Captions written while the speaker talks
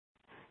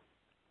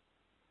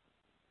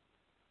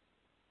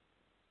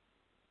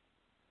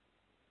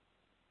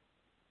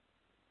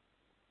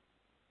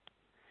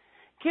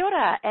Kia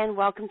ora, and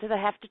welcome to the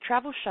Have to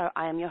Travel Show.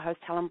 I am your host,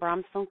 Helen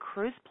Brahms from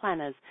Cruise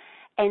Planners,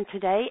 and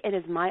today it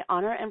is my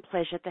honor and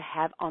pleasure to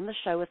have on the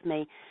show with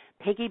me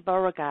Peggy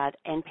Beauregard,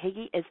 and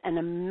Peggy is an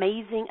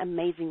amazing,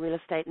 amazing real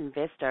estate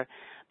investor.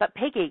 But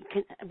Peggy,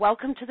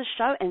 welcome to the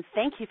show, and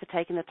thank you for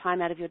taking the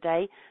time out of your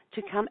day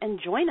to come and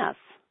join us.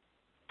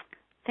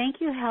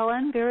 Thank you,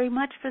 Helen, very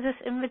much for this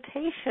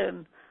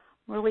invitation.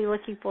 Really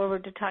looking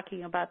forward to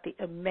talking about the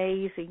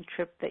amazing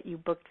trip that you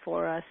booked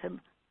for us, and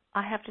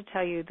I have to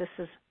tell you, this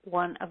is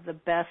one of the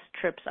best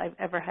trips I've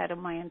ever had in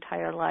my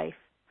entire life.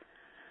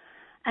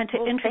 And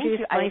to introduce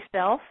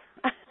myself,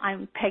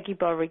 I'm Peggy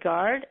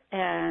Beauregard,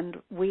 and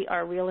we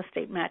are real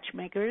estate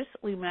matchmakers.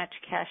 We match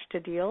cash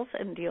to deals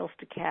and deals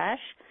to cash,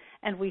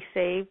 and we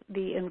save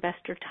the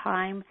investor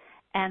time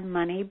and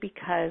money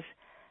because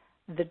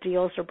the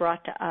deals are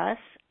brought to us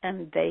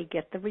and they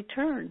get the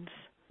returns.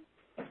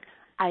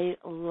 I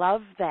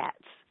love that.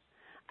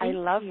 Thank I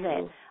love you.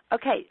 that.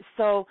 Okay,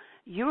 so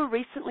you were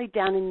recently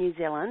down in New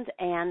Zealand,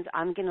 and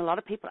I'm getting a lot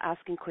of people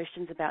asking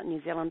questions about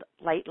New Zealand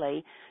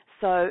lately.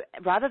 So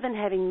rather than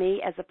having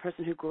me as a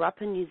person who grew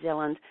up in New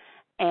Zealand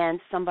and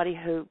somebody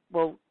who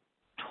will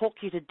talk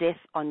you to death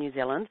on New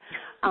Zealand,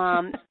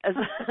 as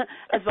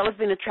well as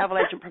being a travel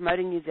agent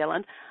promoting New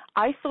Zealand,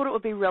 I thought it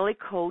would be really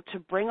cool to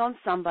bring on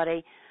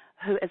somebody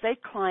who is a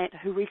client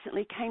who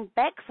recently came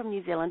back from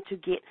New Zealand to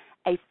get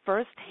a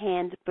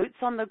first-hand,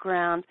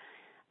 boots-on-the-ground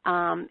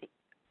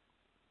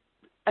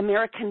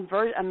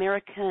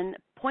American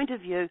point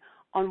of view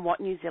on what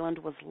New Zealand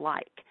was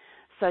like.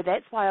 So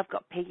that's why I've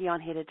got Peggy on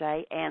here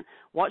today, and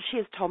what she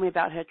has told me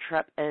about her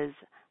trip is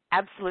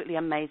absolutely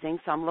amazing.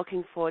 So I'm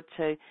looking forward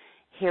to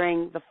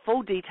hearing the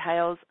full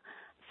details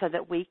so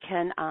that we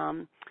can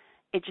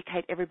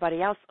educate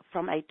everybody else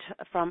from a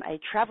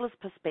traveler's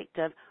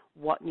perspective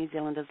what New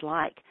Zealand is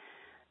like.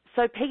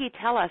 So Peggy,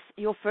 tell us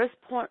your first,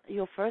 well,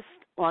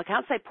 I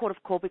can't say port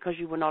of call because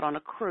you were not on a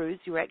cruise.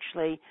 You were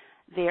actually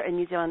there in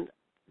New Zealand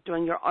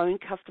doing your own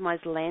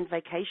customized land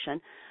vacation.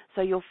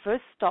 So your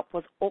first stop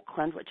was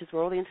Auckland, which is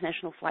where all the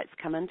international flights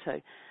come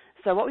into.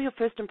 So what were your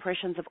first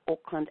impressions of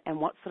Auckland, and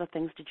what sort of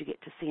things did you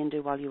get to see and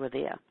do while you were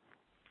there?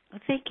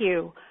 Thank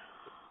you.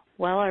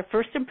 Well, our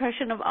first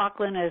impression of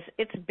Auckland is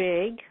it's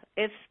big.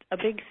 It's a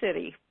big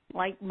city,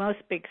 like most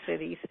big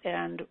cities,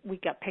 and we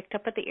got picked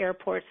up at the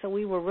airport, so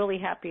we were really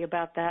happy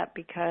about that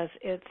because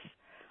it's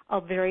a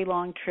very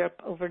long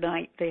trip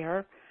overnight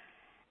there.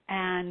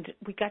 And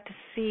we got to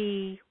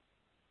see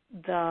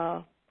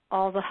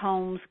all the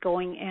homes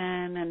going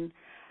in and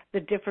the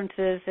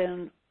differences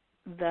in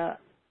the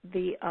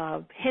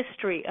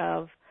history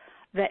of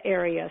the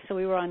area. So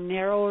we were on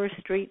narrower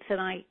streets than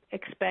I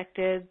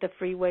expected. The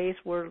freeways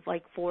were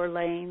like 4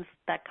 lanes,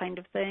 that kind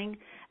of thing.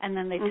 And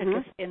then they took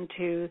us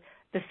into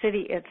the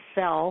city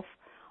itself,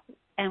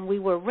 and we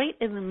were right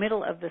in the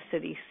middle of the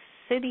city.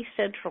 City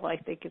Central, I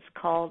think it's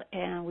called,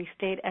 and we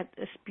stayed at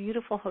this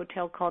beautiful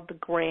hotel called the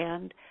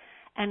Grand,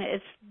 and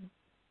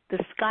the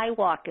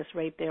skywalk is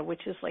right there,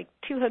 which is like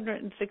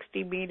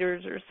 260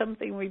 meters or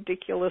something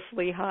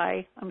ridiculously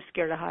high. I'm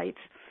scared of heights.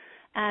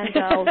 And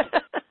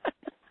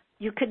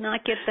you could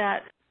not get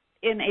that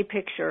in a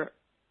picture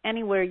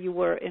anywhere you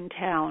were in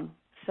town.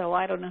 So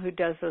I don't know who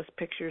does those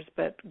pictures,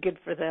 but good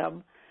for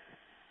them.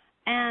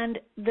 And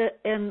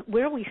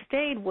where we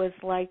stayed was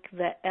like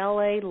the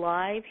LA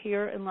Live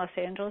here in Los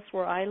Angeles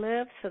where I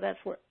live. So that's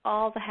where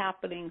all the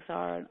happenings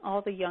are and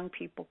all the young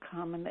people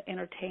come and the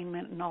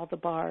entertainment and all the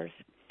bars.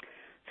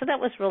 So that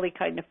was really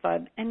kind of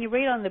fun. And you're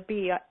right on the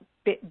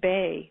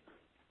bay.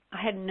 I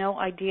had no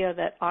idea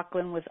that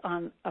Auckland was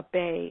on a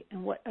bay,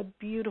 and what a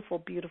beautiful,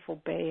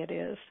 beautiful bay it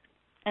is.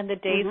 And the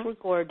days were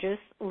gorgeous,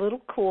 a little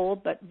cool,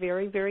 but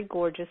very, very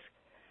gorgeous,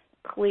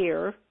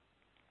 clear.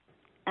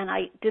 And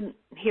I didn't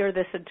hear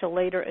this until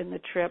later in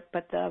the trip,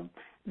 but the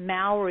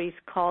Maoris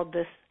called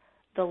this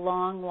the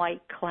long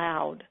white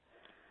cloud.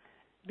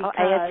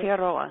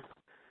 Aotearoa.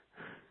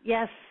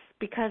 Yes,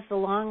 because the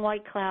long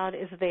white cloud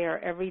is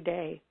there every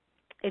day.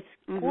 It's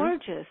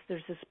gorgeous.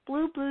 There's this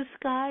blue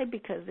sky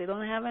because they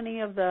don't have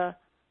any of the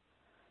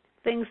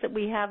things that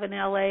we have in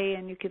L.A.,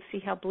 and you can see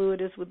how blue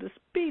it is with this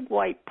big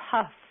white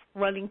puff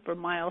running for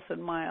miles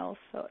and miles.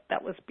 So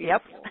that was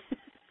beautiful. Yep.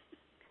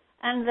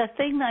 And the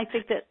thing that I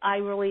think that I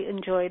really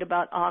enjoyed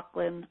about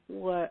Auckland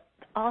were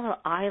all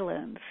the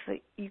islands.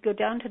 You go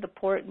down to the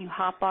port and you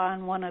hop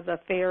on one of the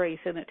ferries,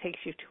 and it takes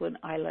you to an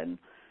island.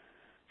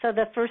 So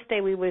the first day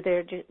we were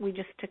there, we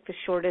just took the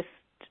shortest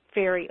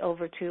ferry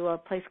over to a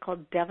place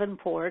called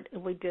Devonport,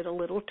 and we did a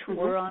little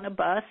tour on a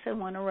bus and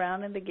went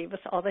around, and they gave us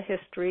all the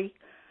history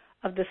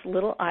of this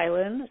little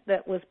island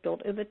that was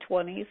built in the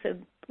 20s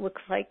and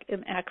looks like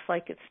and acts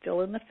like it's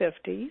still in the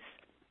 50s.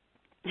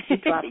 Yes,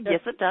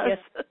 it does.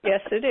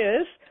 Yes, it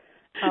is.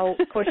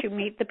 Of course, you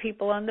meet the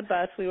people on the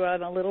bus. We were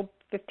on a little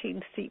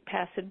 15-seat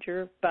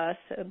passenger bus,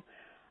 and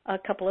a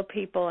couple of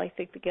people, I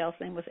think the gal's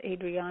name was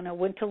Adriana,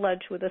 went to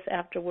lunch with us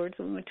afterwards,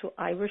 and we went to an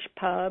Irish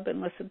pub and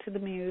listened to the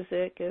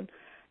music and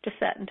just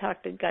sat and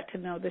talked and got to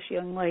know this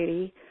young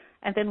lady,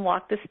 and then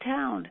walked this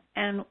town.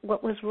 And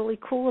what was really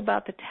cool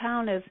about the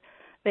town is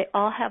they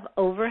all have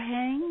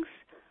overhangs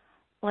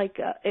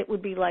it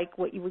would be like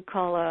what you would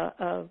call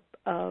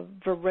a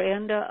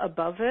veranda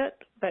above it,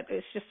 but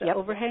it's just an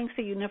overhang,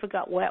 so you never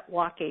got wet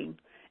walking.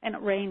 And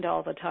it rained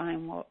all the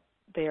time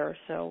there,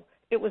 so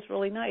it was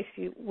really nice.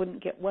 You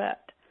wouldn't get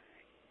wet.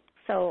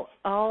 So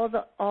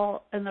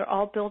and they're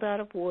all built out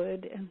of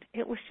wood, and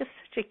it was just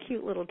such a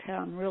cute little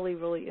town. Really,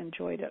 really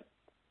enjoyed it.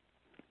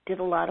 Did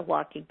a lot of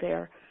walking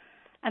there.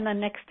 And the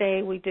next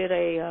day we did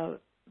a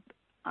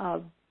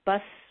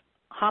bus,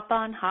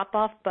 hop-on,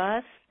 hop-off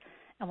bus,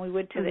 and we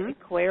went to the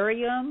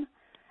aquarium,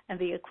 and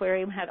the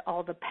aquarium had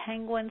all the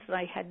penguins that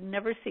I had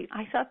never seen.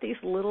 I thought these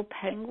little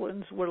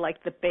penguins were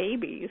like the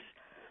babies,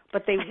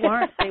 but they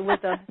weren't. They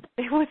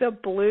were the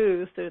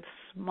blues, the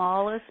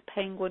smallest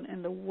penguin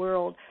in the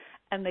world,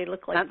 and they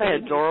look like Aren't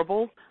they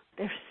adorable?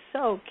 They're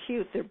so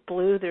cute. They're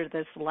blue. They're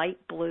this light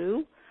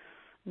blue,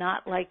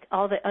 not like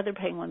all the other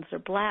penguins are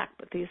black,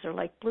 but these are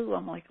like blue.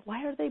 I'm like,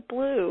 why are they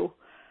blue?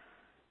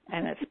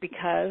 And it's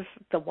because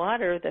the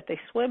water that they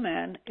swim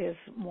in is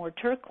more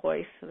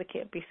turquoise, so they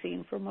can't be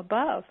seen from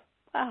above.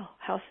 Wow,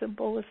 how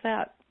simple was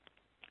that?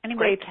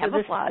 Anyway, great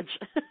camouflage.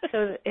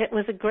 So it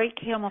was a great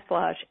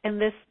camouflage. And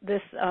this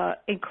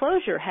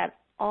enclosure had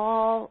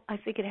I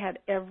think it had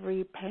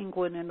every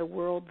penguin in the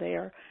world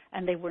there,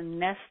 and they were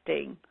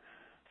nesting.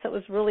 So it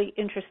was really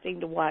interesting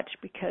to watch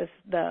because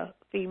the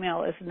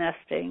female is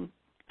nesting,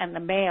 and the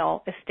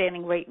male is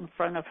standing right in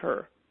front of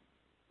her,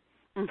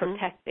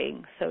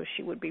 protecting, so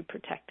she would be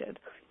protected.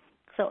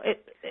 So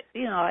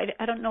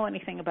I don't know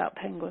anything about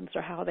penguins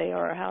or how they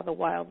are or how the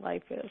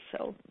wildlife is.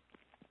 So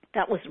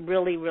that was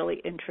really,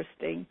 really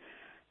interesting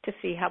to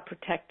see how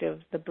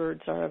protective the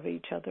birds are of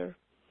each other.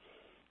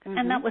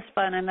 And that was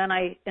fun. And then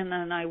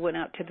I went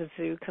out to the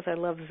zoo because I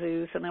love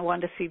zoos, and I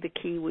wanted to see the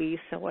kiwis.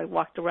 So I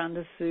walked around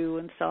the zoo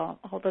and saw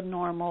all the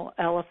normal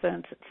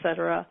elephants,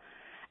 etc.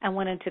 And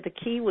went into the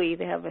kiwi.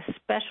 They have a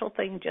special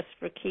thing just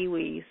for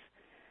kiwis,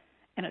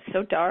 and it's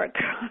so dark.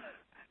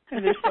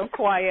 And they're so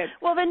quiet.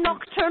 Well, they're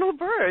nocturnal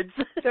birds.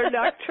 They're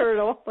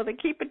nocturnal. Well, they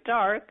keep it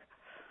dark.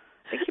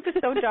 They keep it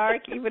so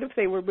dark, even if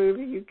they were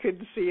moving, you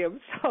couldn't see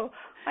them. So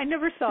I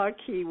never saw a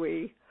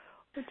kiwi,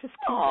 which is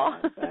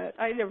but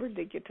I never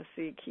did get to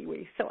see a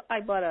kiwi. So I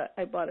bought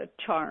a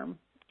charm,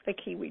 a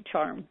kiwi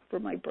charm for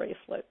my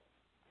bracelet.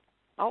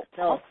 Oh,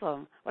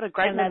 awesome! What a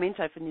great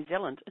memento for New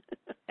Zealand.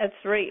 That's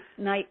right,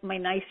 my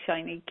nice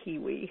shiny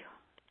kiwi.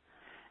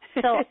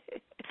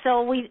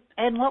 So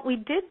what we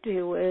did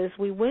do is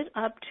we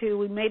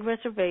made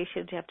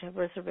reservations. You have to have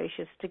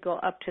reservations to go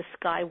up to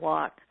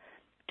Skywalk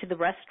to the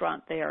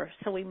restaurant there.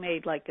 So we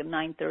made like a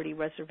 9:30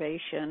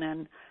 reservation,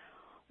 and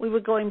we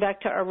were going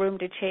back to our room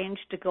to change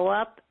to go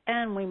up,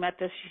 and we met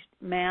this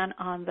man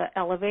on the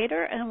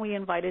elevator, and we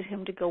invited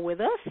him to go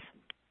with us,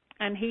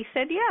 and he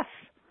said yes.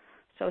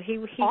 So he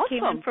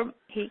awesome.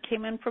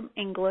 came in from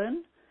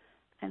England,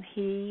 and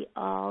he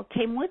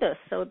came with us.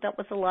 So that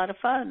was a lot of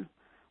fun.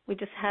 We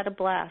just had a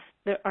blast.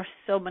 There are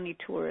so many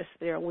tourists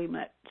there. We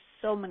met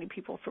so many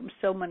people from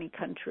so many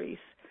countries.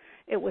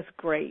 It was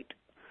great.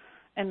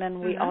 And then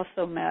we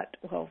also met,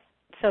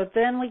 so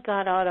then we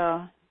got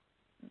out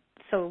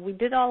so we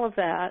did all of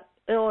that.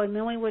 Oh, and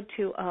then we went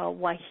to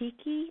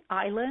Waiheke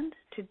Island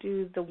to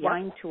do the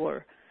wine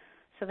tour.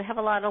 So they have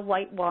a lot of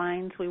white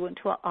wines. We went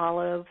to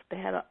they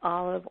had an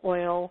olive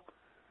oil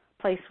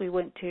place we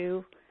went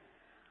to.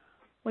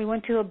 We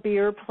went to a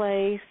beer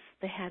place.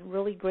 They had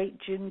really great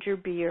ginger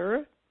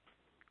beer.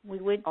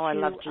 I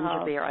love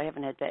ginger beer. I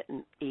haven't had that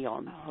in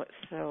eons. Oh,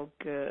 it's so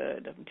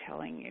good, I'm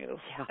telling you.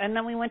 Yeah. And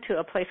then we went to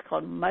a place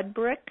called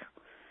Mudbrick,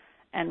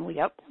 and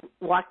we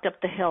walked up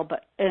the hill.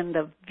 And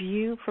the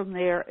view from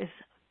there is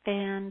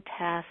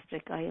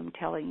fantastic. I am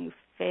telling you,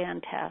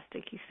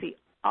 fantastic. You see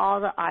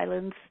all the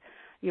islands.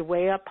 You're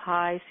way up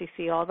high, so you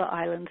see all the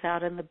islands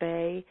out in the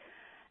bay.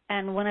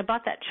 And when I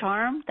bought that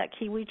charm, that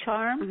kiwi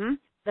charm,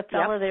 the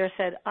fellow there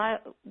said,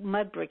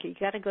 Mudbrick, you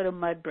got to go to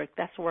Mudbrick.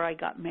 That's where I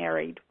got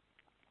married.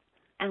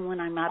 And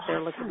when I'm out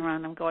there looking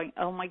around, I'm going,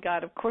 oh, my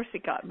God, of course he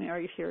got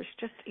married here. It's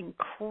just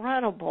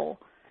incredible,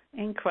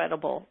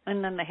 incredible.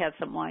 And then they had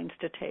some wines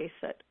to taste.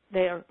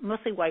 They are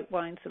mostly white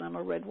wines, and I'm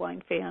a red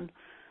wine fan.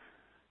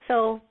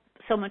 So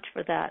much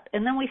for that.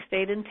 And then we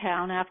stayed in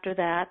town after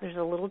that. There's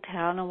a little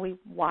town, and we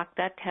walked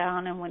that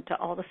town and went to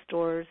all the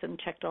stores and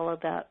checked all of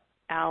that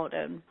out,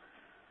 and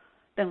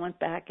then went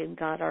back and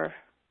got our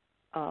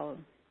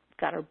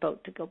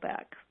boat to go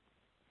back.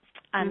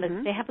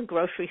 And they have a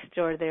grocery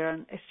store there,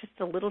 and it's just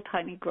a little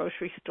tiny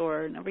grocery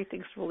store, and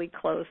everything's really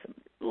close. And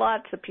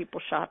lots of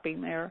people shopping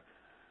there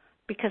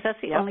because that's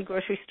the only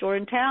grocery store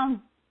in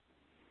town.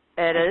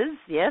 It is,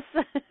 yes.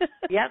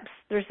 Yep.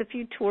 There's a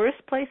few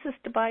tourist places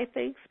to buy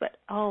things, but,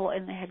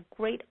 and they had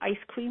great ice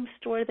cream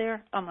store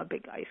there. I'm a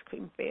big ice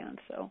cream fan,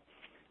 so.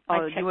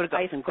 You would have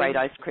got some great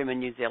ice cream in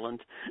New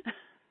Zealand.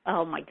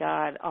 Oh, my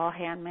God, all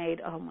handmade.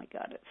 Oh, my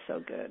God, it's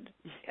so good.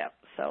 Yep.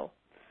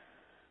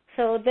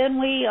 So then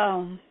we...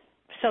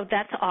 So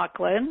that's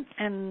Auckland,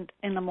 and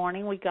in the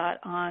morning we got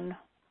on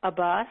a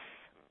bus,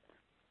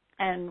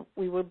 and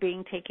we were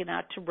being taken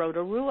out to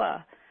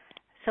Rotorua.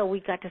 So we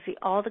got to see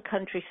all the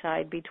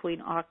countryside between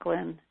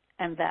Auckland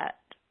and that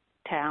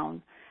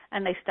town,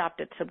 and they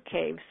stopped at some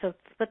caves. So,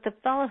 but the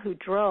fellow who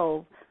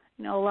drove,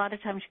 you know, a lot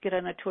of times you get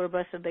on a tour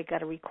bus and they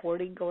got a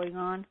recording going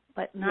on,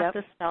 but not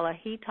this fella.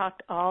 He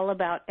talked all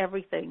about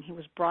everything. He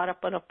was brought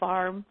up on a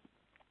farm,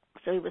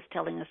 so he was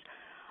telling us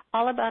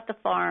all about the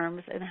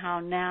farms and how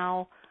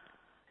now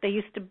they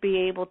used to be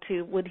able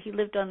to, when he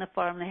lived on the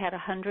farm, they had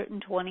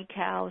 120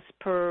 cows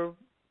per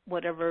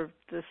whatever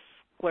the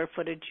square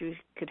footage you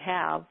could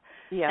have.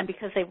 Yeah. And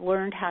because they've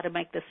learned how to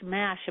make this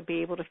mash and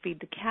be able to feed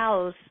the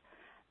cows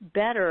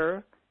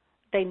better,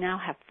 they now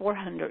have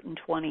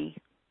 420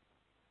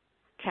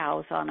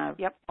 cows on a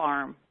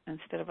farm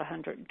instead of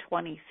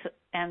 120.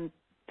 And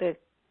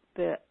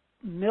the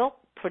milk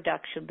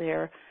production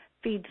there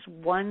feeds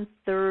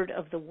 1/3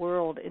 of the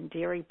world in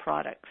dairy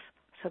products.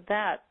 So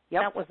that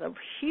was a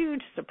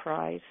huge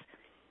surprise.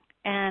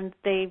 And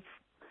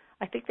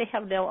I think they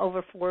have now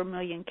over 4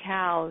 million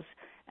cows,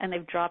 and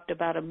they've dropped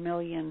about 1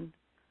 million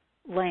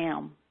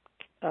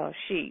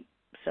sheep.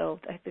 So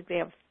I think they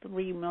have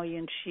 3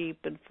 million sheep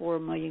and 4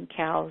 million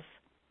cows.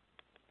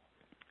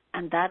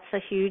 And that's a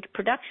huge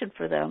production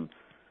for them.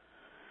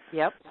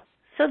 Yep.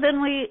 So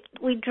then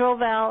we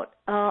drove out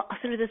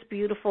through this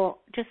beautiful,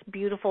 it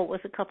was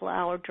a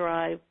couple-hour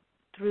drive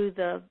through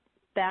the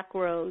back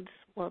roads.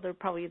 Well, they're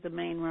probably the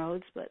main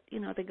roads, but, you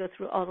know, they go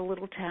through all the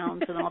little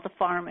towns and all the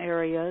farm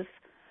areas.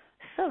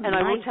 So and nice.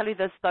 I will tell you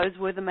this, those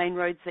were the main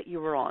roads that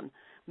you were on.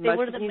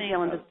 Most of New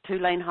Zealand is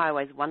 2-lane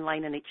highways, 1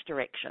 lane in each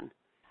direction.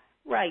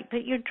 Right,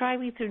 but you're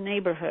driving through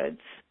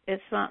neighborhoods.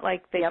 It's not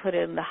like they put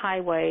in the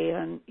highway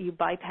and you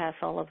bypass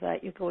all of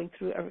that. You're going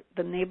through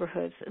the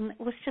neighborhoods, and it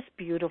was just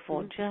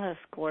beautiful, just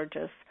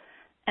gorgeous.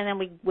 And then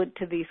we went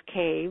to these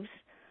caves,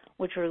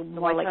 which were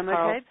more like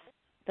Waitomo caves?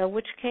 The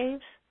which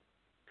caves?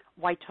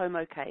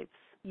 Waitomo caves.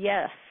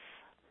 Yes,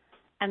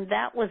 and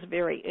that was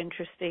very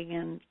interesting,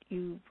 and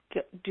you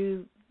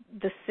do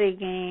the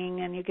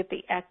singing, and you get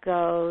the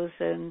echoes,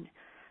 and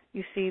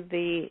you see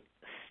the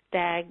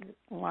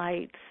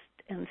staglights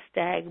and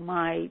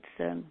stalagmites,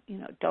 and, you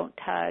know, don't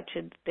touch,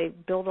 and they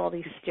build all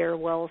these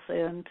stairwells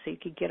in so you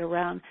could get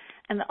around,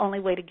 and the only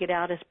way to get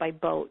out is by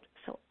boat.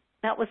 So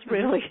that was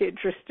really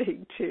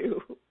interesting,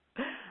 too.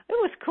 It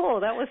was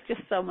cool. That was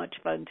just so much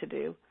fun to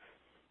do.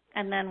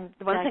 And then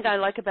the one thing I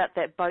like about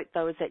that boat,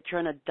 though, is that you're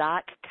in a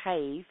dark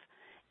cave,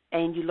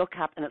 and you look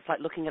up, and it's like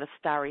looking at a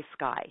starry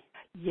sky.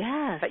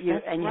 Yes, but you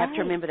have to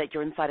remember that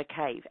you're inside a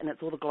cave, and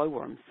it's all the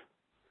glowworms.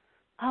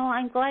 Oh,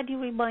 I'm glad you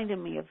reminded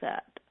me of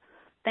that.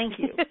 Thank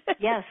you.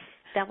 Yes,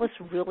 that was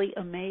really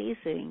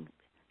amazing.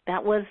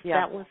 That was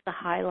the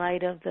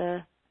highlight of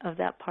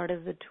that part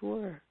of the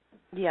tour.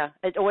 Yeah,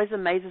 it always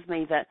amazes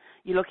me that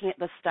you're looking at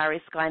the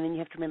starry sky, and then you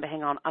have to remember,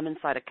 hang on, I'm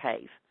inside a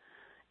cave,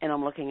 and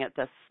I'm looking at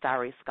this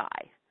starry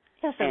sky.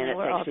 Yes, and it's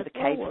actually the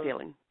cave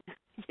feeling.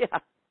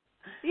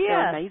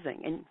 They're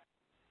amazing, and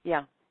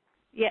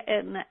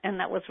and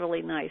that was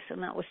really nice,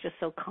 and that was just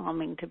so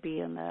calming to be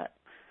in that.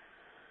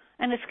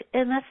 And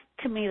that's,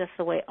 to me, that's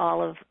the way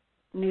all of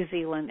New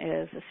Zealand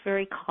is. It's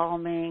very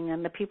calming,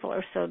 and the people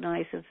are so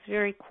nice. It's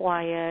very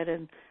quiet,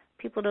 and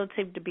people don't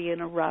seem to be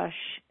in a rush.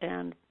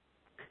 And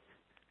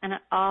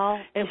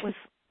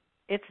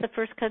it's the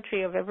first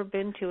country I've ever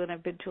been to, and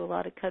I've been to a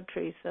lot of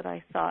countries that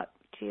I thought,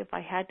 gee, if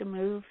I had to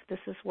move, this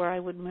is where I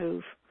would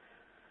move.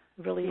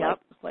 Really like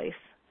the place.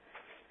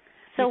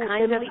 So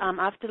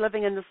after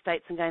living in the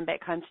States and going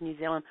back home to New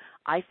Zealand,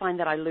 I find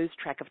that I lose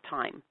track of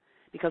time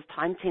because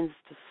time tends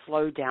to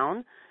slow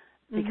down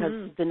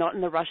because they're not in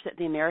the rush that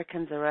the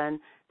Americans are in.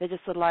 They're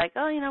just sort of like,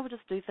 oh, you know, we'll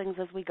just do things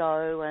as we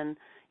go. And,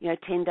 you know,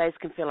 10 days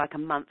can feel like a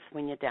month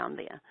when you're down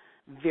there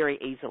very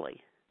easily.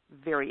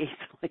 Very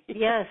easily.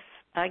 Yes,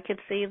 I could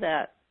see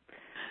that.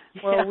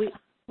 Well,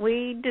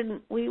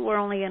 we were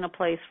only in a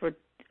place for,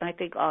 I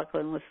think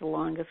Auckland was the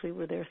longest. We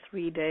were there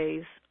 3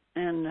 days.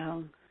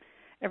 And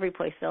every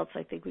place else,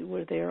 I think we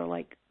were there,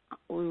 like,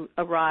 we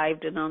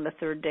arrived, and on the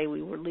 3rd day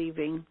we were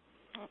leaving.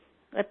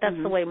 But that's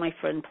the way my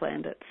friend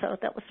planned it, so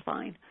that was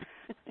fine.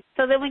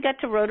 So then we got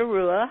to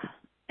Rotorua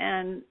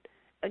and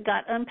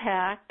got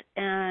unpacked,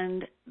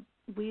 and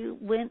we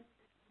went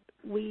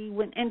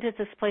into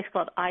this place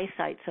called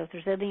Eyesight. So if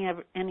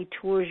there's any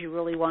tours you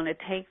really want to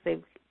take,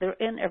 they're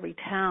in every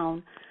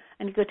town.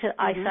 And you go to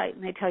Eyesight,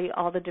 and they tell you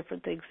all the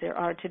different things there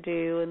are to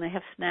do, and they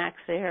have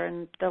snacks there,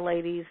 and the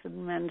ladies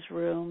and men's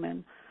room,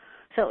 and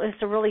so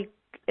it's a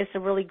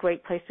really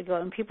great place to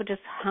go. And people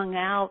just hung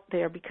out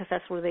there because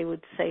that's where they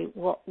would say,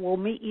 well, we'll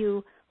meet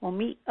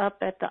up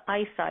at the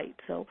Eyesight.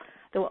 So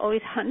there were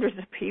always hundreds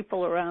of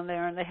people around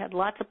there, and they had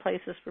lots of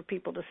places for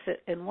people to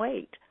sit and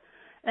wait.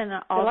 And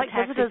all like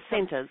visitor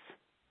centers.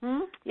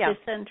 Yeah, the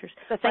centers.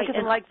 So think of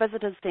them like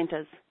visitor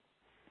centers.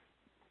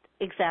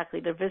 Exactly,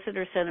 they're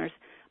visitor centers.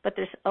 But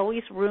there's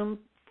always room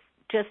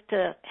just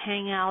to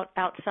hang out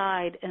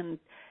outside, and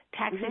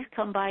taxis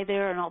come by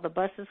there, and all the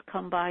buses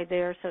come by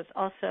there. So it's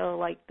also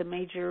like the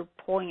major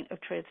point of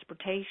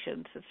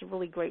transportation. So it's a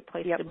really great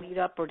place to meet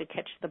up or to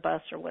catch the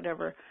bus or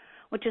whatever,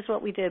 which is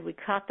what we did. We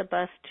caught the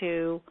bus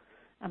to,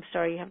 I'm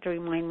sorry, you have to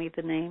remind me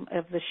the name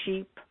of the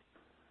sheep.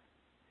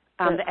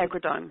 The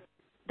Agrodome.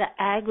 The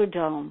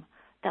Agrodome.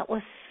 That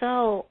was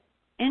so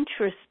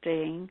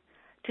interesting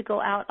to go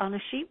out on a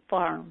sheep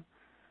farm.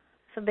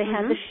 So they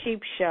had the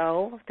sheep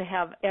show. They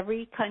have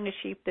every kind of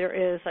sheep there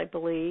is, I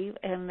believe,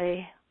 and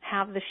they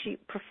have the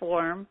sheep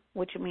perform,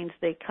 which means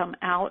they come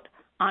out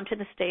onto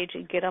the stage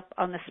and get up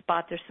on the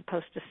spot they're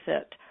supposed to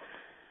sit.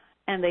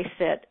 And they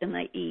sit and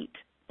they eat.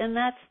 And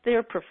that's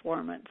their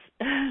performance.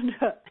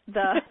 But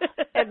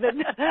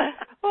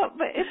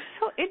it's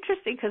so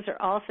interesting because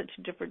they're all such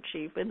different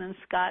sheep. And then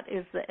Scott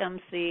is the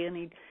MC, and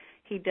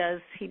he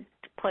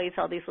plays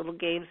all these little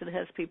games and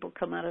has people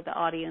come out of the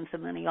audience,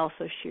 and then he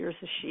also shears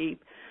a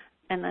sheep.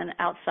 And then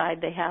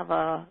outside they have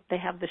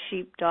the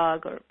sheep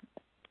dog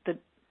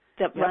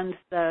that runs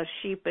the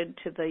sheep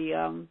into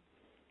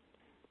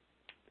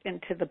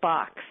the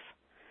box.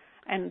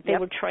 And they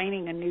were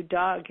training a new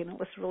dog, and it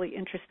was really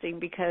interesting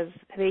because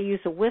they use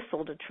a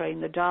whistle to train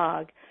the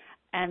dog,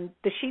 and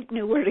the sheep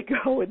knew where to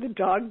go and the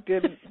dog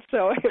didn't.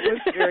 So it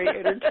was very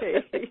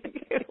entertaining.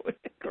 It was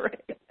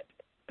great.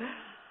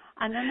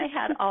 And then they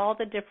had all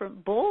the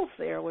different bulls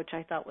there, which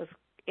I thought was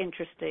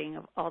interesting.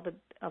 Of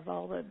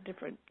all the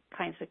different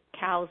kinds of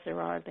cows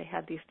there are, they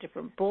had these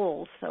different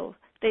bulls. So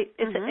it's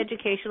an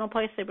educational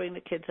place. They bring the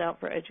kids out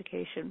for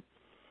education.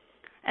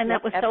 And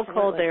that was so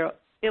cold there.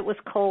 It was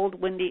cold,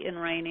 windy, and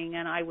raining,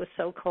 and I was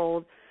so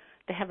cold.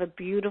 They have a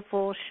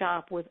beautiful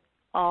shop with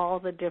all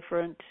the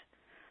different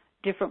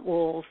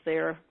wools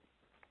there.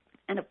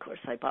 And, of course,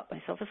 I bought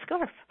myself a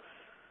scarf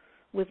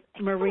with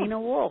merino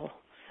wool.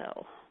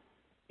 So,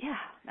 yeah,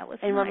 that was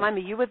And nice. remind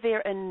me, you were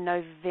there in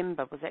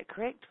November. Was that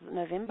correct? Was it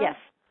November? Yes.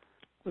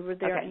 We were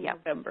there in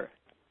November.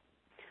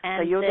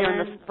 And so you're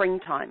there in the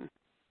springtime.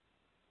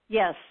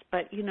 Yes,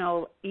 but,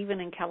 even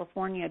in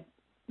California,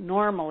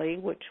 normally,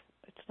 which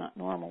it's not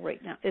normal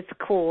right now. It's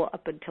cool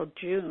up until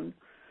June,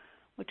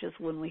 which is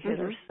when we hit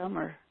our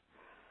summer.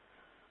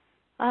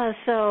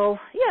 So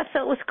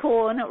it was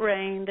cool, and it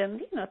rained,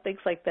 and, things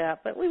like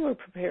that. But we were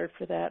prepared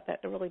for that.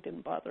 That really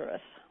didn't bother us.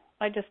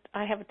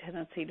 I have a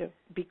tendency to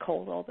be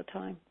cold all the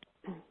time.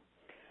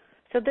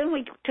 So then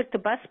we took the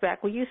bus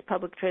back. We used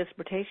public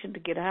transportation to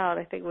get out.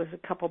 I think it was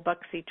a couple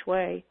bucks each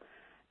way.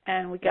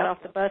 And we got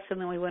off the bus,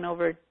 and then we went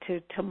over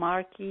to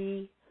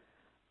Tamaki,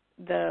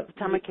 the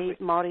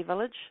Maori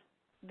village.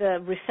 The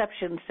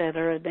reception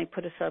center, and they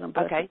put us on a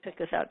bus and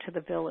took us out to the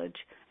village.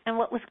 And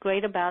what was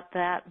great about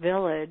that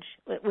village,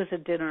 it was a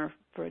dinner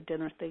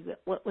thing.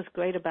 What was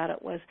great about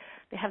it was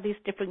they have these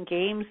different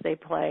games they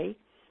play,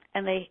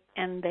 and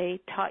they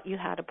taught you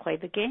how to play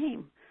the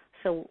game.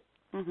 So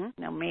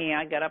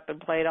I got up and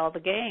played all the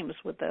games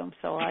with them.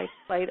 So I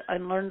played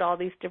and learned all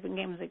these different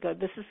games. They go,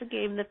 this is a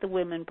game that the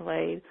women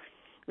played.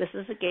 This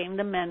is a game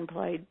the men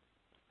played.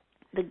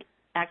 They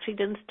actually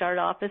didn't start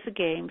off as a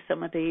game.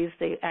 Some of these,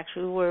 they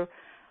actually were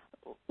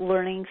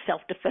learning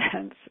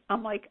self-defense.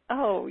 I'm like,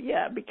 oh,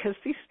 yeah, because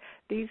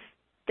these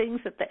things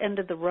at the end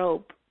of the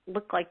rope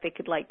look like they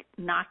could,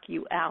 knock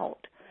you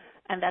out.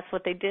 And that's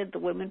what they did. The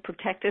women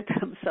protected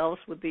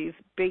themselves with these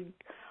big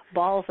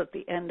balls at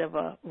the end of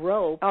a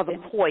rope. Oh, the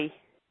poi.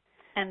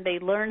 And they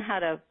learn how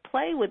to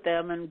play with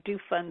them and do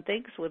fun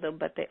things with them,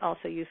 but they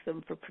also use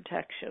them for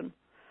protection.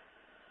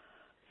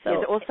 So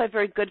they're also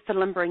very good for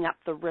limbering up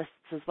the wrists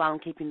as well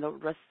and keeping the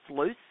wrists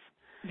loose.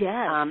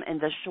 Yes.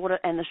 And the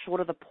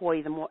shorter the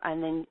poi, the more.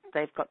 And then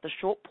they've got the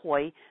short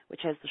poi,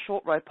 which has the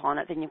short rope on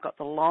it. Then you've got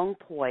the long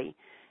poi,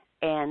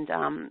 and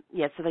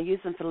so they use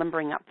them for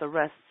limbering up the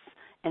wrists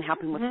and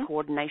helping with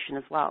coordination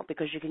as well,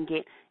 because you can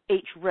get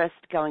each wrist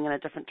going in a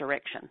different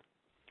direction.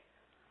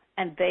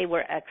 And they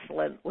were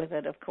excellent with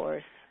it, of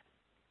course.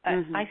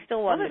 I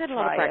still want to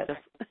try it.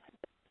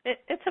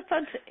 It's a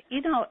fun,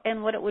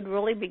 and what it would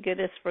really be good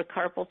is for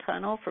carpal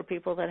tunnel, for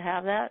people that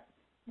have that,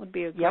 would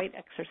be a great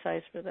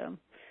exercise for them.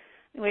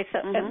 Anyway, so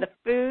and the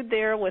food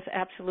there was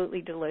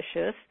absolutely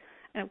delicious.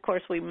 And, of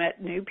course, we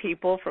met new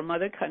people from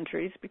other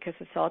countries because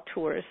it's all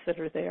tourists that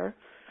are there.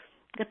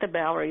 At the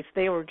Boweries,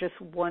 they were just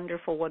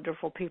wonderful,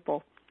 wonderful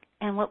people.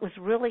 And what was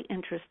really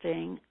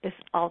interesting is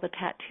all the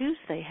tattoos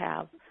they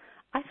have.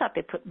 I thought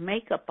they put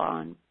makeup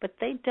on, but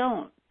they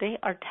don't. They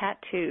are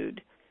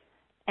tattooed.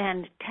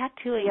 And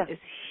tattooing is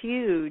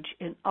huge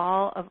in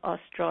all of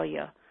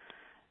Australia.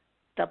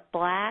 The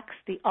blacks,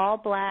 the All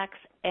Blacks,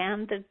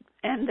 and the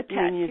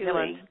tattooing. New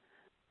Zealand.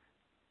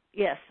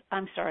 Yes,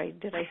 I'm sorry.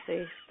 Did I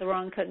say the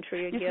wrong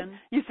country again?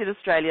 You said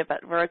Australia,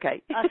 but we're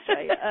okay.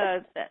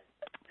 Australia.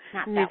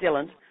 Not New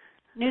Zealand.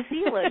 New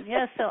Zealand,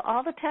 yes. So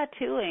all the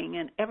tattooing,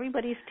 and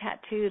everybody's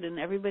tattooed, and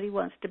everybody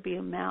wants to be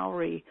a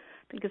Maori.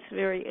 I think it's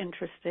very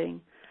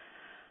interesting.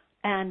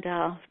 And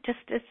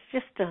it's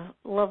just a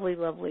lovely,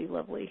 lovely,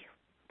 lovely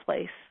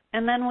place.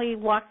 And then we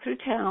walked through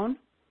town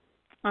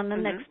on the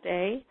next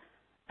day.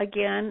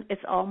 Again,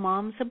 it's all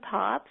moms and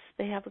pops.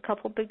 They have a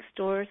couple big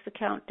stores, the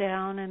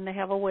Countdown, and they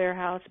have a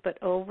warehouse,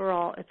 but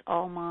overall it's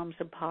all moms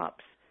and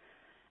pops.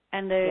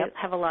 And they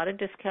have a lot of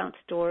discount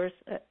stores.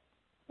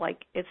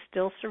 It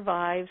still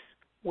survives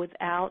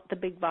without the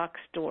big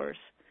box stores.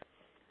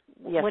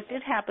 Yes. What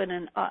did happen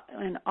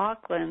in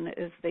Auckland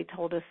is they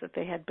told us that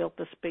they had built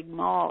this big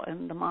mall,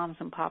 and the moms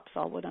and pops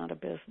all went out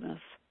of business.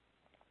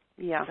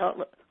 Yeah.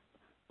 So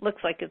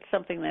looks like it's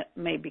something that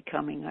may be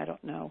coming. I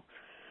don't know.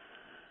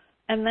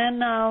 And then,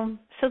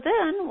 so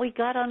then we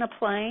got on a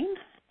plane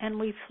and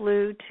we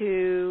flew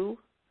to,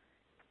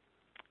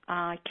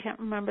 I can't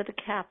remember the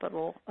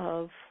capital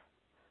of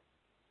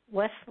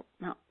where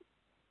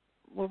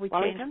we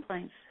changed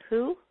planes.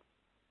 Who?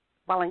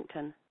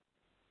 Wellington.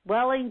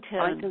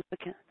 Wellington.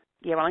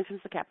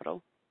 Wellington's the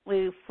capital.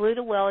 We flew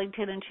to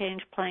Wellington and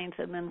changed planes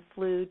and then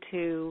flew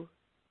to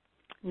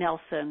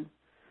Nelson.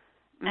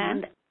 Mm-hmm.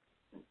 And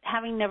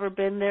having never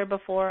been there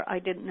before, I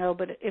didn't know,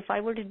 but if I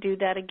were to do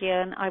that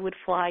again, I would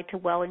fly to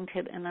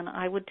Wellington and then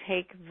I would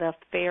take the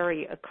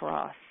ferry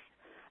across.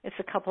 It's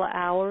a couple of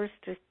hours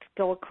to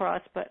go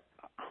across, but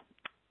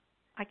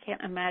I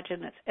can't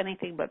imagine it's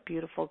anything but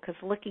beautiful because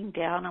looking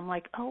down, I'm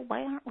like, oh,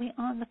 why aren't we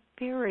on the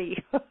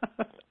ferry?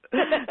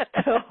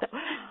 So,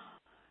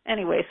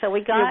 anyway, so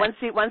we got...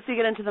 Yeah, once you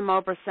get into the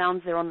Marlborough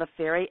Sounds there on the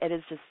ferry, it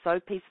is just so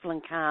peaceful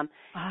and calm,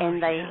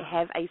 and they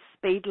have a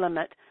speed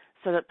limit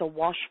so that the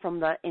wash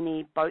from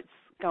any boats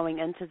going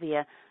into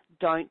there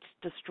don't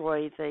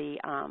destroy the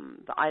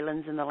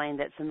islands and the land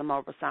that's in the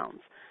Marlborough Sounds.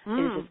 It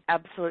is just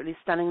absolutely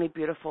stunningly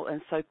beautiful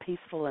and so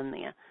peaceful in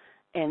there,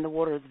 and the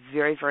water is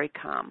very, very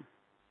calm.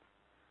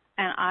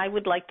 And I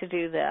would like to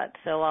do that,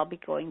 so I'll be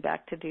going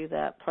back to do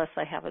that. Plus,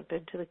 I haven't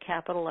been to the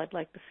capital. I'd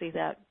like to see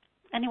that.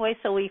 Anyway,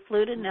 so we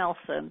flew to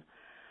Nelson,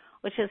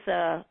 which is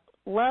a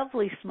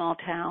lovely small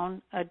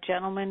town. A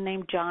gentleman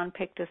named John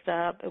picked us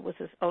up. It was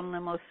his own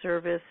limo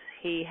service.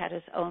 He had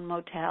his own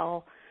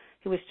motel.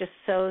 He was just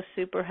so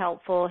super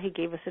helpful. He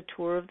gave us a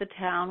tour of the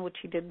town, which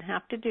he didn't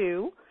have to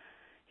do.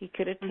 He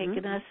could have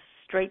taken us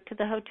straight to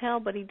the hotel,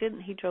 but he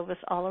didn't. He drove us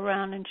all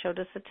around and showed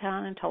us the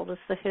town and told us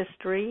the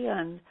history,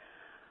 and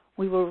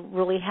we were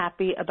really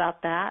happy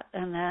about that.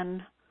 And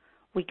then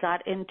we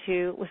got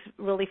into, it was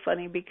really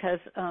funny because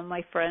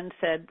my friend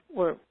said,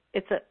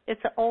 it's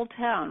an old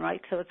town,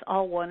 right? So it's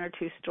all 1 or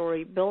 2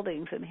 story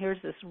buildings. And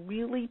here's this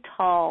really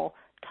tall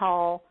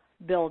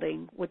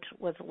building, which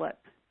was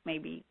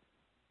maybe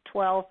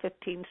 12,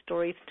 15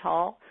 stories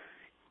tall.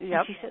 Yep.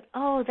 And she said,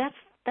 oh, that's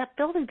that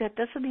building that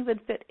doesn't even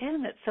fit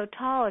in. It's so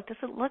tall. It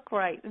doesn't look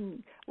right.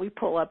 And we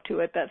pull up to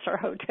it. That's our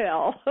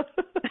hotel.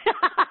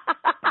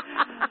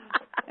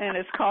 And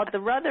it's called the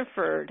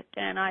Rutherford.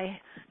 And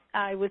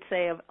I would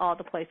say of all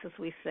the places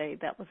we stayed,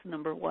 that was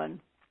number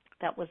one.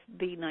 That was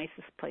the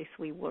nicest place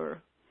we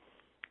were,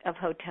 of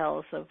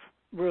hotels, of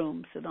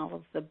rooms, and all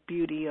of the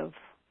beauty of,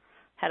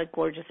 had a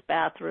gorgeous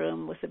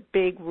bathroom, was a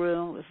big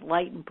room, it was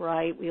light and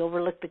bright. We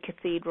overlooked the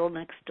cathedral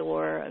next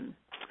door, and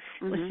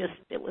it was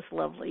it was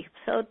lovely.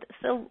 So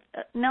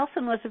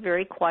Nelson was a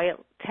very quiet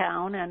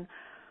town, and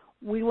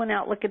we went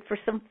out looking for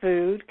some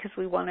food because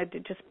we wanted to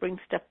just bring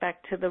stuff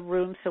back to the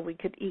room so we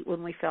could eat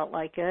when we felt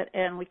like it.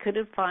 And we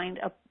couldn't find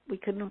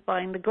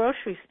the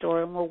grocery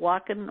store, and we're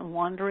walking and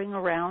wandering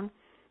around,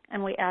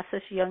 and we asked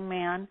this young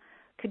man,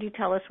 "Could you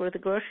tell us where the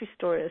grocery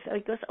store is?" And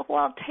he goes, "Oh,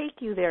 well, I'll take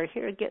you there.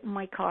 Here, get in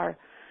my car."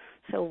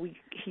 So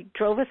he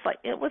drove us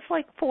it was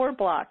like 4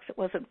 blocks. It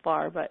wasn't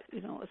far, but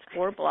it was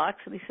 4 blocks.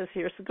 And he says,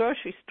 "Here's the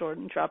grocery store,"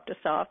 and dropped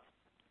us off.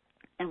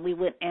 And we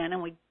went in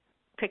and we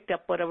picked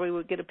up whatever we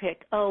were going to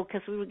pick. Oh,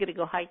 because we were going to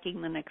go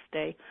hiking the next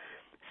day,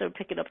 so we're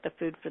picking up the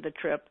food for the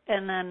trip.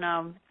 And then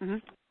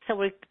so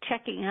we're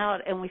checking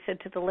out, and we said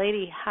to the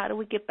lady, "How do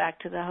we get back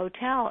to the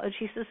hotel?" And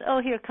she says,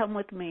 "Oh, here, come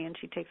with me." And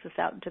she takes us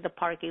out into the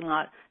parking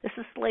lot. This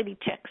lady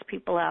checks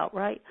people out,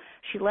 right?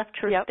 She left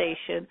her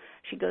station.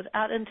 She goes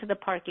out into the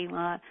parking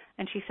lot,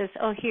 and she says,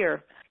 "Oh,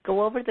 here,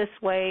 go over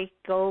this way,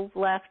 go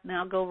left,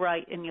 now go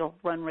right, and you'll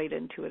run right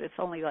into it. It's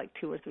only like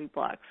 2 or 3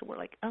 blocks." So we're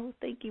like, "Oh,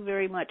 thank you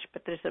very much."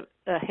 But there's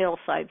a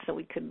hillside, so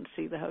we couldn't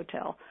see the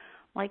hotel.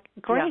 Like,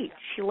 great. Yeah.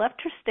 She left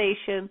her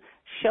station,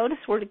 showed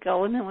us where to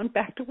go, and then went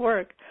back to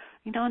work.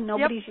 And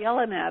nobody's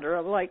yelling at her.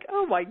 I'm like,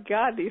 oh, my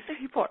God, these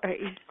people are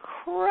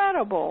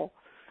incredible.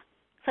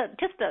 So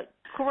just a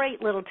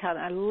great little town.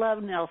 I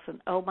love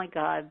Nelson. Oh, my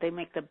God, they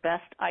make the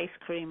best ice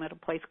cream at a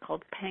place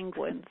called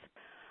Penguins.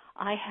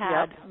 I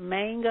had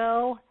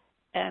mango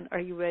and,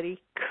 are you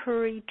ready,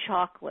 curry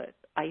chocolate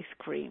ice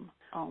cream.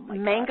 Oh, my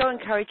God. Mango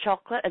and curry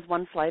chocolate as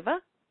one flavor?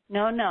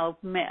 No,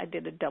 I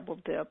did a double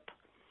dip.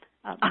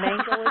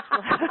 Mango is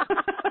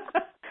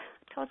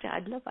I told you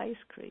I love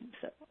ice cream.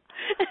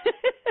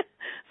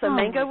 So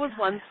mango was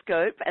one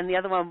scoop, and the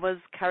other one was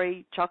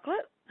curry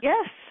chocolate?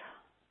 Yes.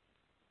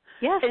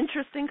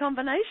 Interesting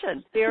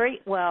combination.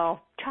 Very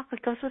well.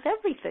 Chocolate goes with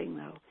everything,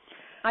 though.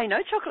 I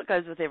know chocolate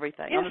goes with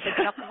everything. Yes. I'm a big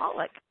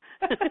alcoholic.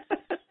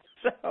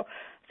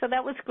 So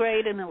that was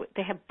great, and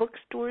they had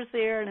bookstores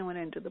there, and I went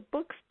into the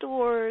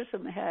bookstores,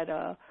 and they had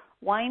a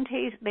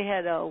They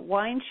had a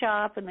wine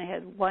shop, and they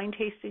had wine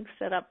tastings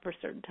set up for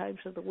certain times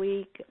of the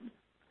week. It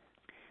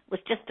was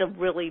just a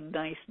really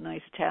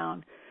nice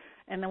town.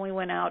 And then we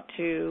went out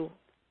to,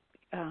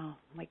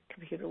 my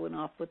computer went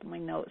off with my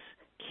notes,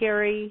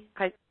 Kaiteri,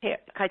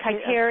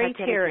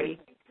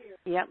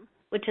 yep,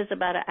 which is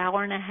about an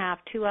hour and a half,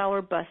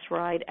 2-hour bus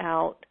ride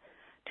out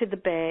to the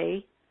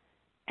bay.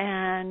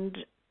 And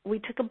we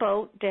took a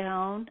boat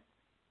down.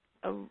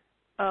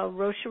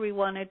 Roshari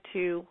wanted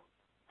to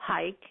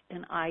hike,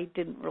 and I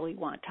didn't really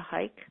want to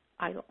hike.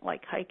 I don't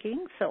like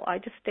hiking, so I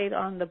just stayed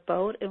on the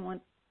boat and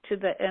went to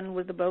the end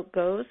where the boat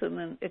goes, and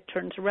then it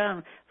turns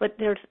around. But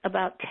there's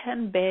about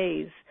 10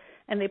 bays,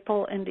 and they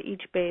pull into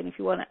each bay. And if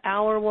you want an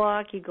hour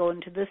walk, you go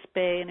into this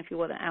bay, and if you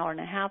want an hour and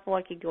a half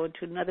walk, you go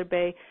into another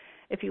bay.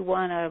 If you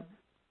want to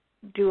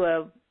do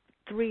a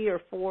 3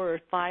 or 4 or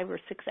 5 or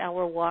 6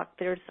 hour walk,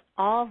 there's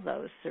all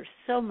those. There's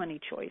so many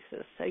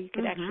choices. So you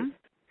could actually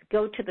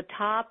go to the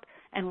top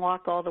and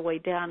walk all the way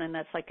down, and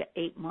that's like an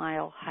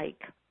 8-mile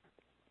hike.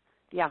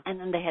 Yeah. And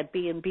then they had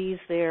B&Bs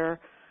there.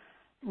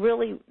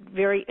 Really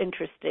very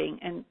interesting,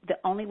 and the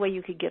only way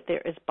you could get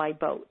there is by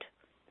boat.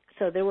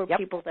 So there were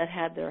people that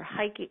had their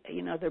hiking,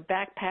 their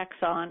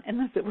backpacks on, and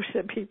then there were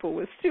some people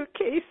with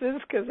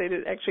suitcases because they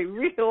didn't actually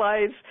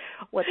realize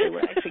what they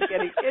were actually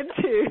getting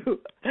into.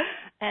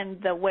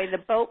 And the way the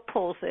boat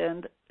pulls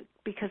in,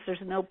 because there's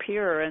no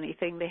pier or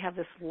anything, they have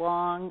this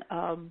long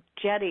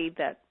jetty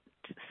that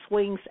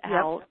swings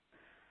out,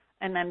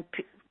 and then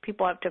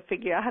people have to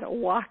figure out how to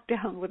walk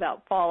down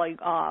without falling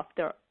off.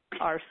 There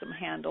are some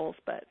handles,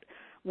 but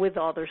with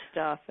all their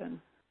stuff,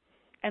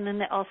 and then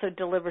they also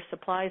deliver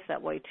supplies that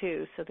way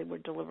too, so they were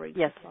delivering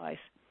supplies.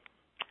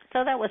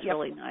 So that was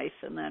really nice,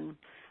 and then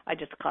I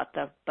just caught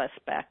the bus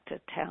back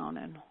to town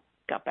and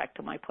got back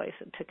to my place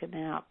and took a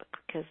nap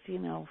because,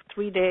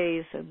 3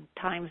 days and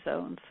time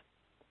zones.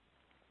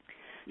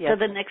 So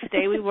the next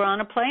day we were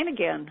on a plane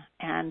again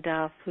and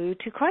flew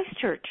to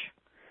Christchurch,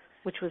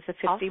 which was a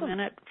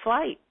 50-minute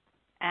flight,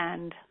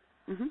 and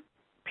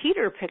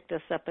Peter picked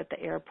us up at the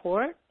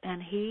airport,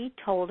 and he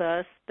told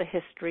us the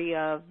history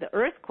of the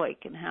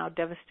earthquake and how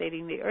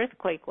devastating the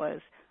earthquake was.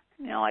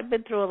 I've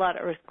been through a lot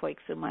of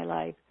earthquakes in my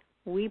life.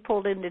 We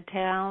pulled into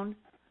town,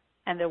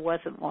 and there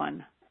wasn't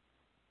one.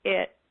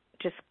 It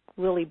just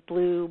really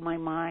blew my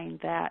mind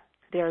that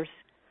there's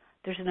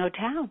no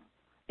town.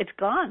 It's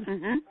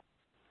gone.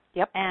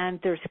 And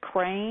there's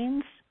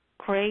cranes,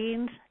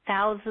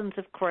 thousands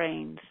of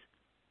cranes.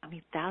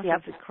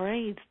 Thousands of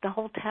cranes. The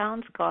whole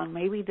town's gone.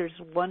 Maybe there's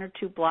 1 or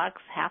 2 blocks,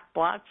 half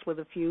blocks with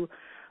a few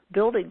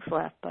buildings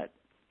left. But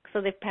so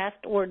they've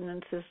passed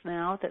ordinances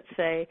now that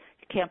say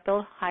you can't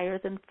build higher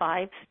than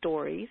 5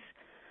 stories.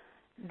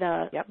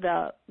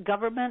 The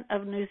government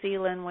of New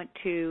Zealand went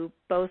to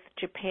both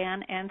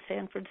Japan and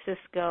San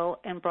Francisco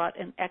and brought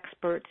in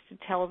experts to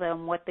tell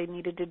them what they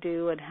needed to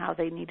do and how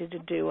they needed to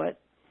do it.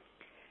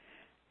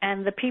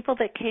 And the people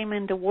that came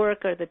into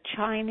work are the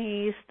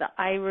Chinese, the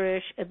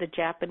Irish, and the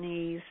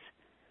Japanese,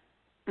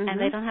 and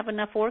they don't have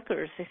enough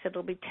workers. They said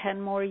it'll be 10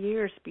 more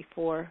years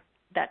before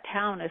that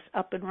town is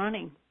up and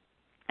running.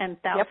 And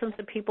thousands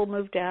of people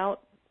moved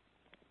out.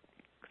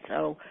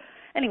 So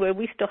anyway,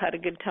 we still had a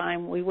good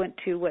time. We went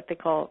to what they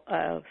call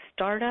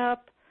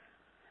startup.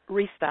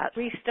 Restart,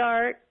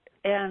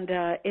 and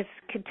it's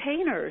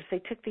containers. They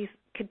took these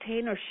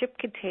ship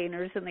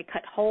containers, and they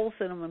cut holes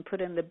in them and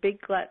put in the big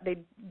glass.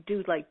 They'd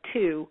do like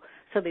 2,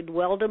 so they'd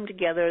weld them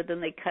together.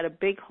 Then they cut a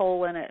big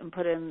hole in it and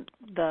put in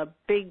the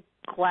big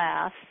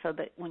glass so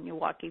that when you're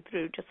walking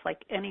through, just like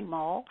any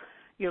mall,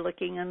 you're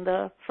looking in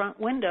the front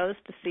windows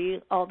to see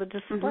all the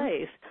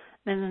displays.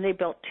 And then they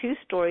built 2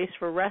 stories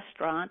for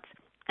restaurants,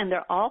 and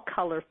they're all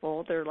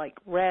colorful. They're like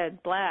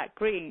red, black,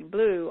 green,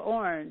 blue,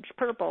 orange,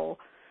 purple,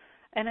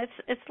 and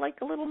it's like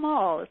a little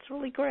mall. It's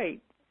really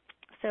great.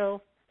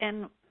 So,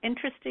 and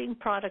interesting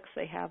products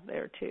they have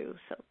there too.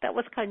 So that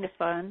was kind of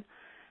fun.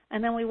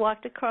 And then we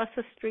walked across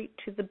the street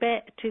to the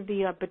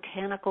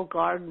botanical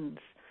gardens.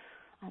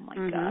 Oh my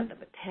God, the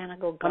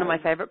botanical gardens! One of my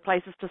favorite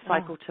places to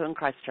cycle to in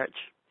Christchurch.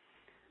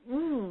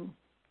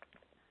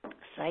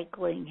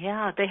 Cycling,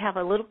 yeah. They have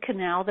a little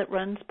canal that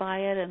runs by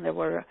it, and there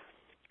were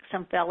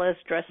some fellas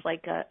dressed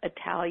like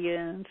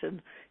Italians,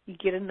 and you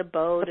get in the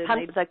boat.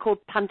 They're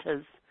called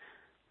punters.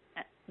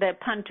 The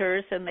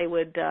punters, and they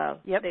would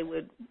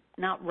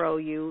not row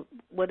you.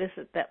 What is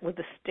it that with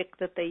the stick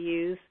that they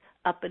use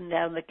up and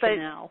down the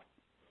canal?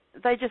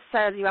 They just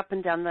sail you up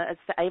and down it's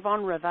the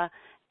Avon River,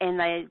 and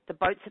the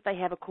boats that they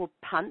have are called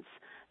punts.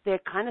 They're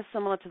kind of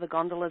similar to the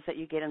gondolas that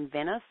you get in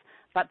Venice,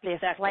 but they're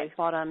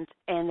flat-bottomed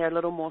and they're a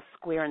little more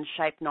square in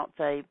shape, not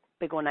the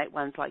big ornate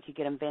ones like you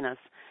get in Venice.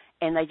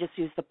 And they just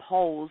use the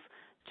poles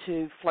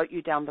to float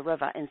you down the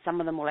river, and some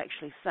of them will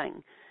actually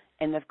sing.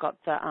 And they've got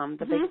the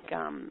big,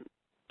 I'm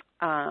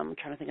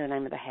trying to think of the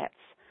name of the hats.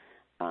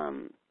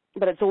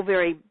 But it's all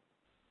very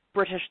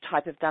British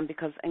type of done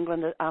because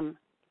England,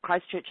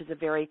 Christchurch is a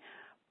very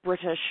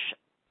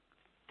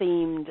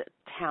British-themed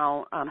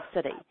town,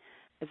 city.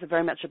 It's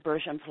very much a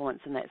British influence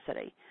in that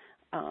city.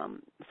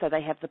 So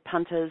they have the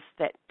punters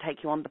that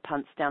take you on the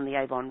punts down the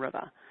Avon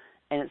River.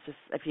 And it's just,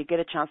 if you get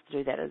a chance to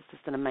do that, it's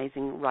just an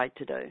amazing ride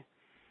to do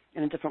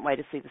and a different way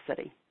to see the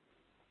city.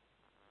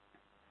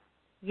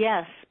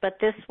 Yes, but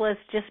this was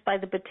just by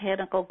the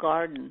botanical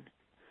garden.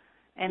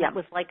 And it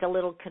was like a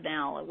little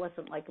canal. It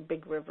wasn't like a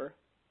big river.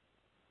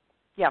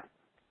 Yeah.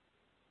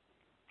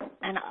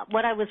 And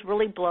what I was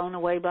really blown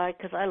away by,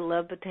 because I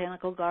love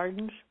botanical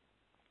gardens,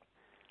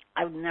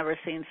 I've never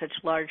seen such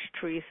large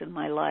trees in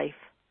my life.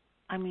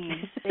 I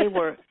mean, they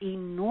were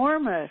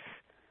enormous.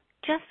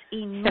 just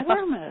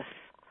enormous.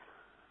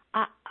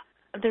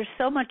 There's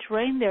so much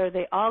rain there,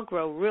 they all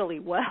grow really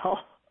well.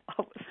 I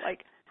was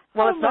like,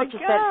 well, oh it's my not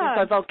just God. that.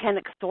 So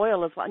volcanic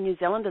soil is like New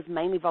Zealand is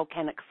mainly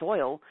volcanic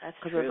soil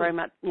because we're very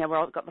much, we've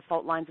got the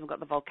fault lines and we've got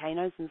the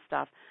volcanoes and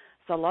stuff.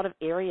 So a lot of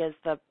areas,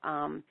 the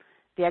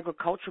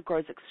agriculture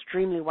grows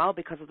extremely well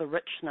because of the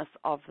richness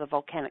of the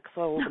volcanic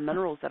soil, the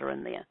minerals that are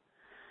in there.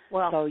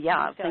 Well, so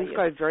yeah, things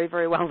grow very,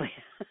 very well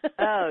there.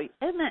 Oh,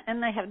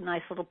 and they have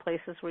nice little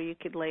places where you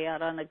could lay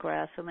out on the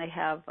grass, and they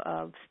have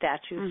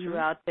statues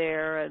throughout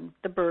there, and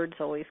the birds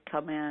always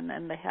come in,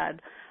 and they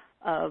had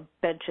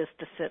benches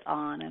to sit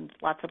on and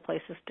lots of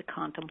places to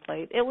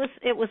contemplate. It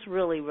was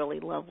really, really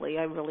lovely.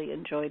 I really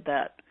enjoyed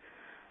that.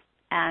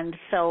 And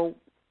so,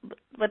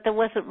 but there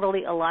wasn't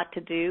really a lot to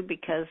do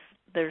because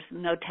there's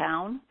no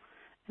town,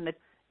 and the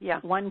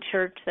one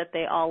church that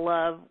they all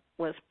love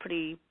was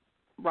pretty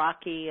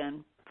rocky,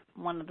 and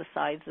one of the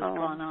sides is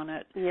gone on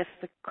it. Yes,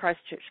 the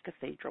Christchurch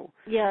Cathedral.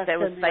 Yes.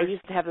 They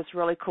used to have this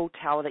really cool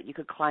tower that you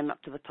could climb up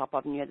to the top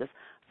of, and you had this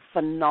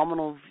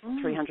phenomenal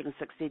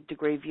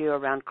 360-degree view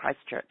around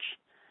Christchurch.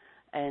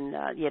 And,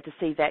 to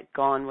see that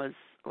gone was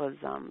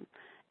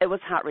it was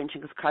heart-wrenching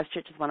because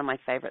Christchurch is one of my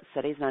favorite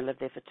cities, and I lived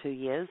there for 2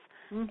 years.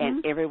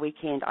 And every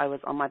weekend I was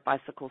on my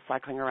bicycle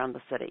cycling around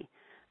the city.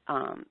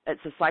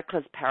 It's a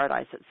cycler's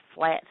paradise. It's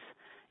flat.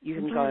 You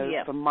can go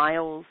for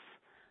miles.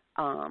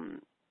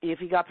 If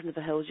you go up into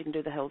the hills, you can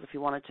do the hills if you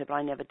wanted to, but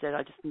I never did.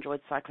 I just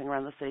enjoyed cycling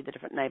around the city, the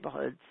different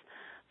neighborhoods,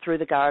 through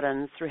the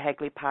gardens, through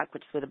Hagley Park,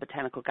 which is where the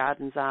botanical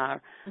gardens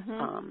are.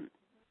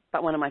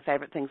 But one of my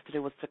favorite things to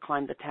do was to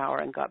climb the tower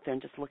and go up there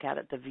and just look out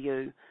at the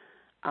view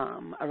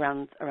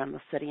around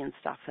the city and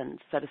stuff. And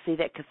so to see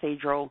that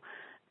cathedral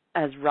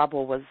as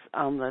rubble was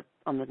on the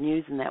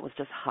news, and that was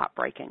just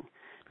heartbreaking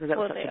because that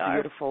was such a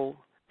beautiful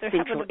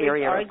central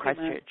area of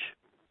Christchurch.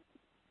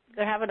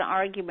 They're having an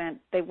argument.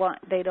 They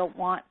don't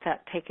want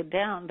that taken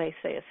down. They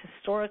say it's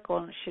historical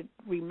and it should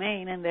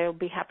remain, and they'll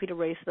be happy to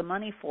raise the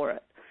money for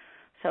it.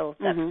 So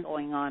that's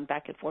going on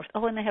back and forth.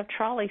 Oh, and they have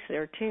trolleys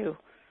there too.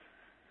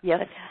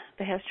 Yes,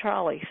 they have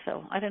trolleys.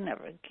 So I didn't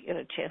ever get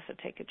a chance to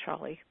take a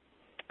trolley.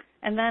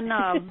 And then,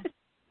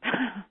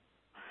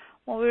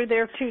 well, we were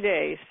there 2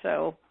 days.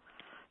 So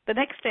the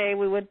next day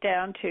we went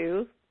down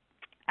to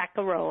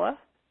Akaroa.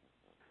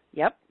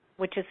 Yep.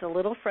 Which is a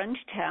little French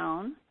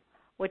town.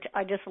 Which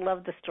I just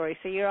love the story.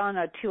 So you're on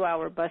a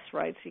 2-hour bus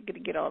ride, so you get to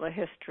get all the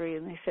history.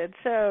 And they said,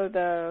 so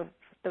the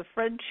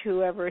French,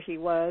 whoever he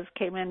was,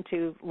 came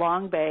into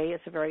Long Bay.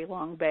 It's a very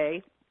long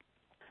bay.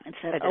 And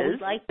said, we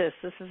like this.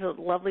 This is a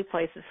lovely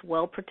place. It's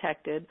well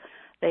protected.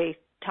 They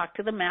talked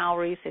to the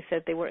Maoris. They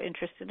said they were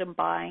interested in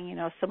buying,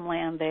 some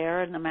land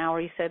there. And the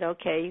Maoris said,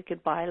 okay, you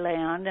could buy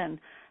land. And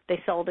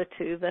they sold it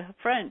to the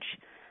French.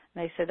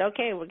 And they said,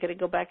 okay, we're going to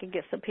go back and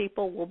get some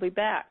people. We'll be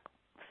back.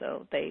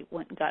 So they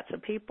went and got some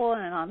people,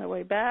 and on their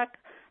way back,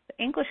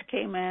 the English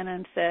came in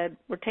and said,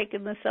 we're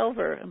taking this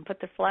over, and put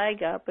their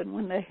flag up. And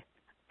when the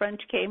French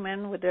came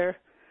in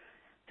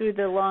through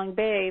the Long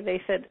Bay,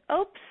 they said,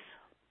 oops,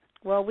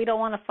 well, we don't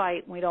want to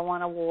fight, and we don't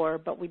want a war,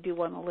 but we do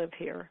want to live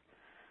here.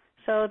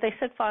 So they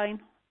said, fine,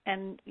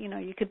 and,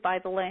 you could buy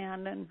the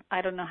land, and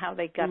I don't know how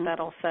they got that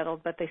all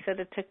settled, but they said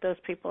it took those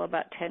people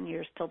about 10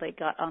 years till they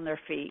got on their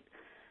feet,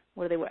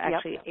 where they were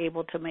actually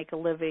able to make a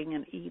living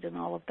and eat and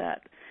all of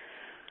that.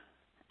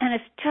 And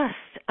it's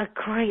just a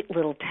great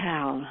little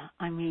town.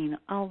 I mean,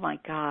 oh, my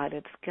God,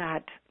 it's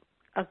got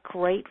a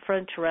great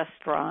French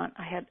restaurant.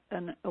 I had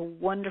a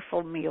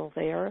wonderful meal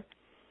there,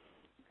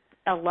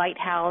 a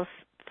lighthouse,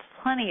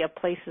 plenty of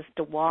places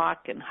to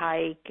walk and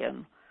hike.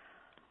 And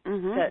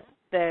that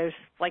there's,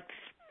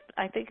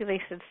 I think they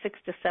said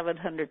 600 to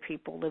 700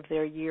 people live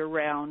there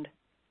year-round.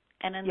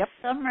 And in the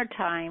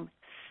summertime,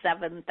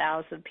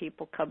 7,000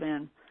 people come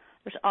in.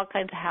 There's all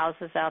kinds of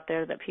houses out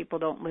there that people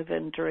don't live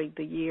in during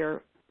the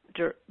year,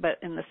 but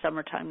in the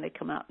summertime they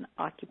come out and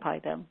occupy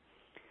them.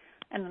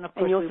 And then, of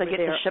course, you also get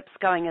the ships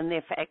going in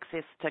there for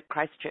access to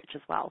Christchurch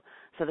as well.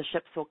 So the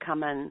ships will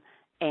come in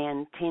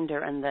and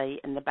tender in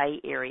the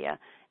bay area,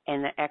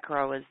 and the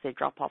Akaroa is their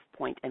drop-off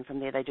point, and from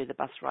there they do the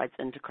bus rides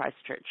into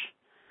Christchurch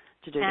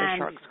to do their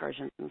shore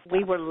excursions and stuff.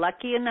 We were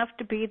lucky enough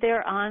to be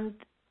there on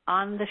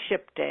the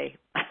ship day.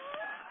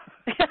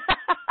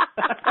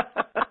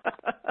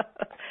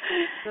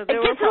 So it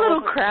gets a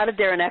little crowded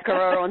there in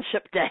Akaroa on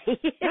ship day.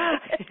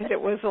 It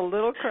was a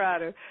little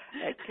crowded.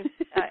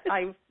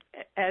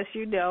 As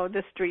you know,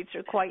 the streets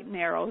are quite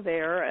narrow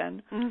there,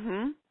 and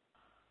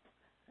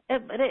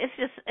but it's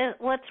just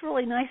what's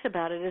really nice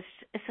about it is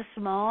it's a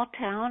small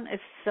town.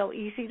 It's so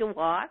easy to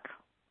walk.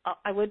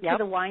 I went to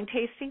the wine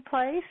tasting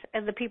place,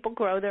 and the people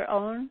grow their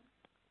own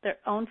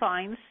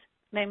vines.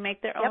 They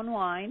make their own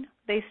wine.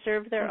 They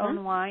serve their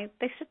own wine.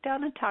 They sit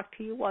down and talk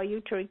to you while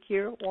you drink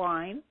your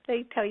wine.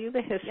 They tell you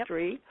the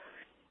history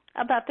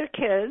about their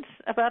kids,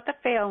 about the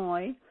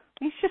family.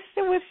 It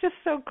was just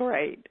so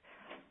great.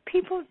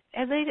 People,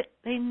 and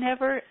they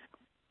never,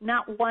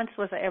 not once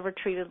was I ever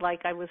treated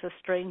like I was a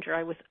stranger.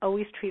 I was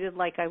always treated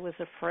like I was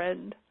a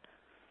friend.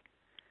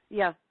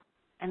 Yeah.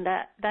 And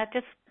that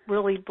just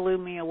really blew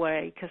me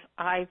away because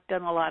I've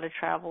done a lot of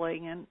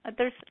traveling, and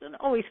there's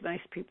always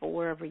nice people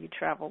wherever you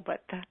travel,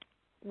 but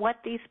what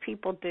these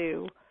people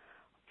do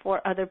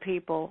for other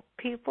people,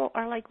 people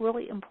are like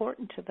really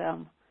important to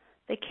them.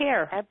 They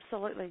care.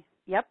 Absolutely.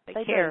 Yep,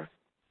 they care. Do.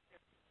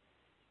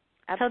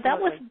 Absolutely. So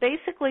that was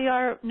basically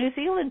our New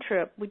Zealand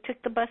trip. We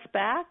took the bus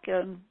back,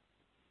 and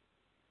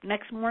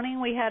next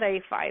morning we had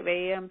a 5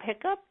 a.m.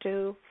 pickup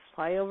to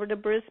fly over to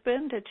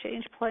Brisbane to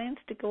change planes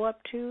to go up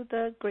to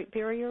the Great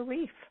Barrier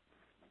Reef.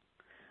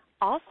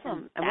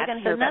 Awesome. And we're going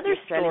to hear another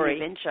about the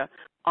Australian adventure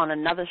on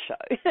another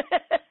show.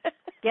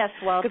 Yes,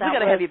 well, because we've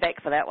got to have you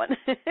back for that one.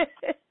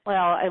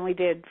 Well, and we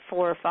did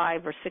 4 or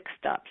 5 or 6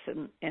 stops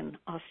in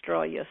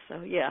Australia,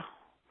 so yeah.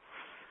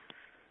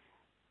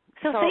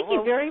 So thank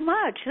you very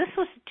much. This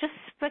was just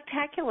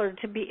spectacular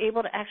to be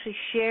able to actually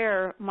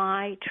share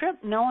my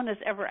trip. No one has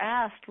ever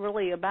asked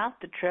really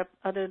about the trip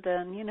other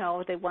than,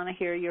 they want to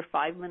hear your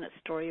 5-minute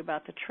story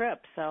about the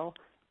trip. So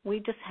we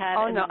just had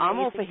an amazing I'm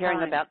all for hearing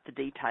time. about the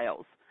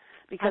details.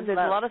 Because there's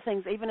a lot of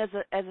things, even as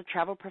a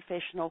travel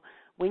professional,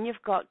 when you've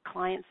got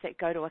clients that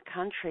go to a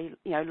country,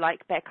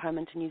 like back home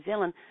into New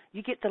Zealand,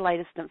 you get the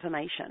latest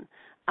information.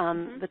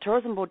 The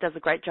tourism board does a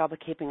great job of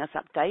keeping us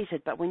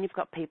updated, but when you've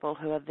got people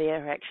who are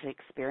there who are actually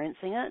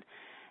experiencing it,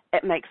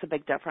 it makes a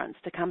big difference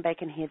to come back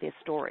and hear their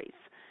stories.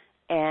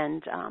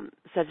 And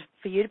so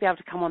for you to be able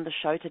to come on the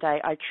show today,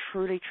 I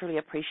truly, truly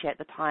appreciate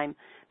the time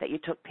that you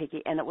took,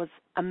 Peggy, and it was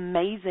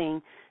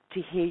amazing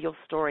to hear your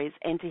stories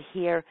and to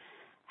hear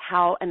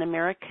how an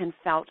American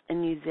felt in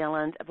New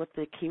Zealand with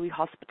the Kiwi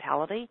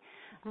hospitality.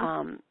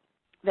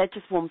 That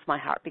just warms my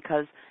heart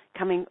because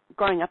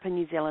growing up in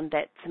New Zealand,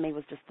 that to me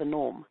was just the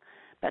norm.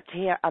 But to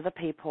hear other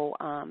people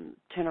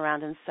turn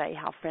around and say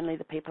how friendly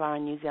the people are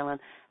in New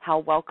Zealand, how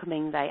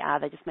welcoming they are,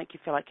 they just make you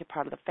feel like you're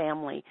part of the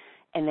family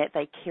and that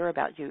they care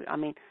about you. I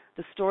mean,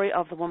 the story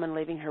of the woman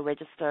leaving her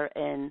register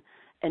in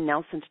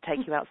Nelson to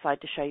take you outside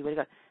to show you where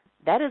to go,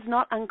 that is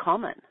not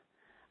uncommon.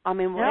 I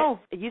mean, no.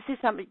 You see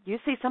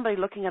somebody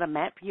looking at a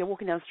map. You're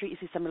walking down the street. You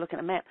see somebody looking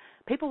at a map.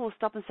 People will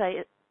stop and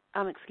say,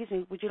 "Excuse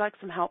me, would you like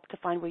some help to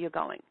find where you're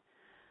going?"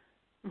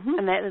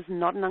 And that is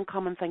not an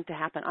uncommon thing to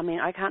happen. I mean,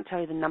 I can't tell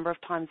you the number of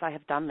times I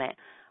have done that.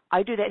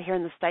 I do that here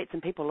in the States,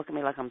 and people look at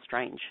me like I'm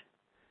strange.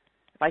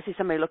 If I see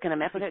somebody looking at a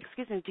map, I go,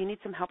 "Excuse me, do you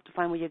need some help to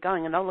find where you're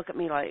going?" And they'll look at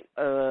me like,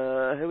 "Who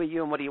are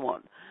you and what do you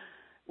want?"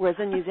 Whereas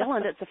in New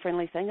Zealand, it's a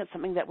friendly thing. It's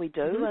something that we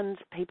do, and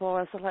people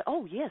are sort of like,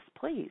 "Oh yes,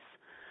 please."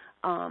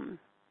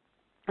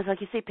 It's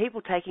like you see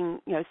people taking,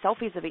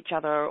 selfies of each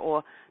other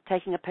or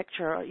taking a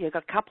picture. You've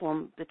got a couple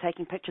and they're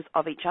taking pictures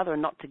of each other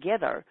and not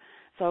together.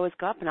 So I always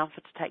go up and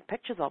offer to take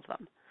pictures of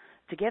them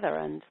together,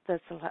 and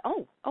they're sort of like,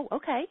 oh,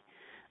 okay.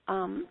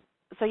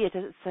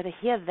 So to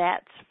hear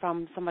that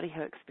from somebody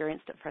who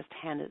experienced it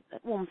firsthand, it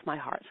warms my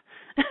heart.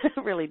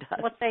 It really does.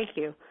 Well, thank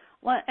you.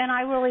 Well, and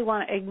I really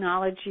want to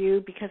acknowledge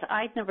you because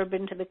I'd never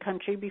been to the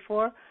country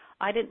before.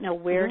 I didn't know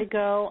where to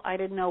go. I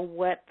didn't know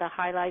what the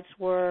highlights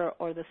were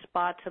or the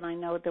spots, and I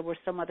know there were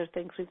some other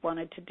things we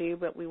wanted to do,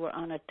 but we were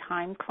on a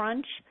time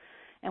crunch,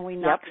 and we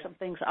knocked some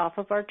things off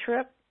of our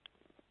trip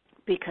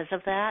because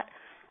of that.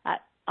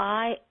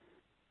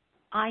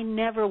 I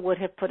never would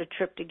have put a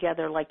trip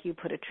together like you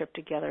put a trip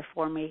together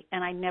for me,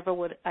 and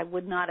I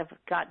would not have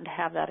gotten to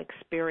have that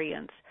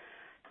experience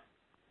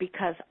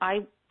because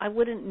I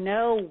wouldn't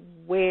know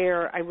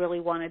where I really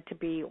wanted to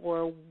be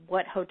or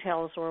what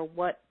hotels or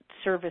what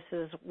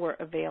services were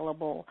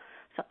available.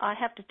 So I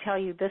have to tell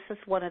you, this is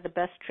one of the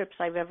best trips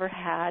I've ever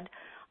had.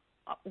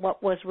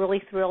 What was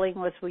really thrilling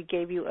was we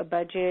gave you a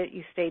budget.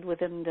 You stayed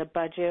within the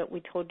budget.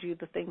 We told you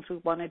the things we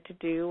wanted to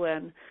do,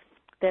 and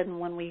then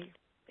when we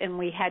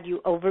had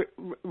you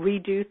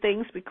redo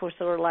things because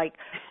they were like,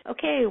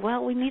 okay,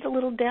 well, we need a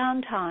little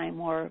downtime,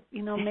 or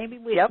maybe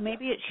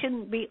maybe it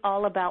shouldn't be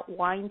all about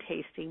wine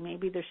tasting.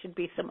 Maybe there should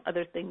be some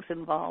other things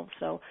involved.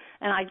 So,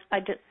 and I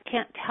just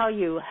can't tell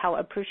you how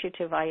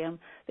appreciative I am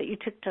that you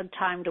took the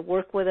time to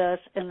work with us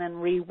and then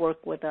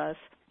rework with us.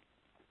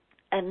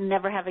 And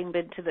never having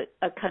been to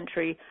a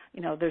country,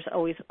 there's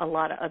always a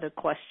lot of other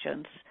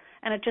questions.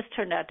 And it just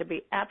turned out to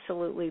be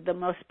absolutely the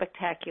most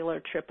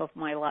spectacular trip of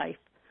my life.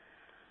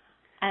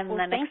 And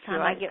the next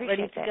time I get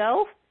ready to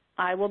go,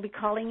 I will be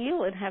calling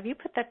you and have you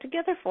put that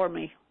together for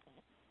me.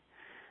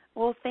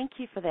 Well, thank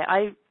you for that.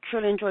 I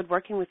truly enjoyed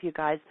working with you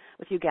guys,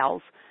 with you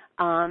gals.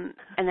 And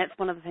that's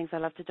one of the things I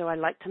love to do. I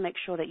like to make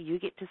sure that you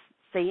get to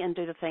see and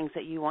do the things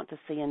that you want to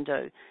see and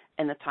do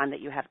in the time that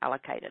you have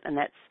allocated. And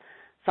that's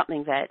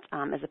something that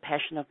is a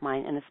passion of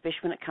mine, and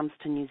especially when it comes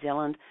to New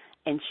Zealand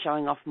and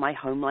showing off my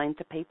homeland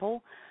to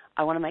people.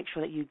 I want to make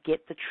sure that you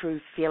get the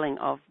true feeling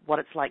of what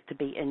it's like to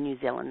be in New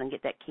Zealand and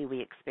get that Kiwi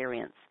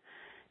experience.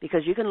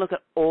 Because you can look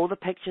at all the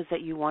pictures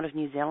that you want of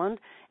New Zealand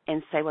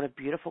and say what a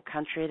beautiful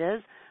country it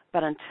is,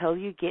 but until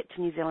you get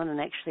to New Zealand and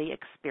actually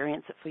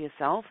experience it for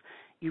yourself,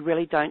 you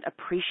really don't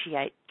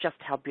appreciate just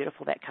how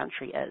beautiful that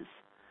country is.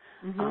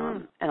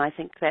 And I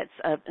think that's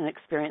an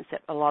experience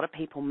that a lot of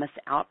people miss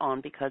out on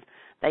because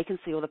they can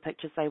see all the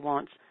pictures they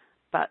want,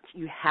 but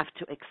you have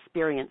to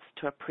experience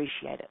to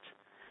appreciate it.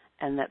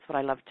 And that's what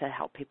I love to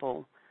help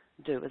people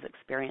do is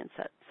experience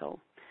it. So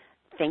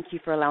thank you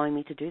for allowing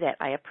me to do that.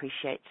 I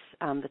appreciate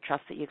the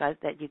trust that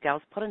you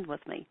girls put in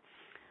with me.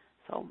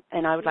 So,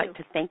 and I would like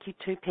to thank you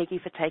too, Peggy,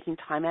 for taking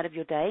time out of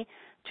your day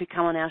to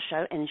come on our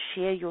show and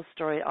share your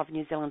story of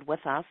New Zealand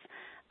with us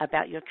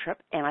about your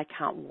trip. And I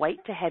can't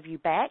wait to have you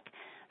back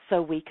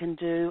so we can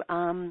do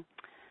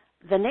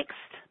the next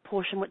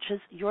portion, which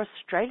is your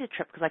Australia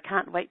trip, because I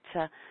can't wait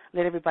to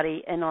let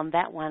everybody in on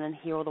that one and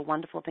hear all the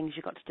wonderful things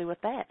you got to do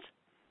with that.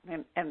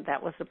 And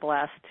that was a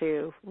blast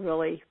too,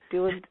 really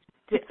doing.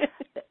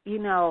 You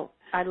know,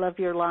 I love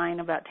your line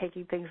about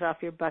taking things off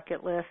your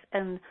bucket list,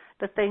 and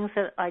the things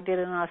that I did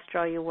in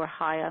Australia were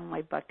high on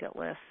my bucket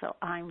list. So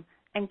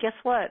and guess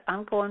what?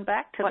 I'm going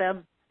back to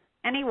them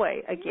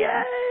anyway again.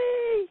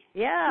 Yay!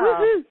 Yeah,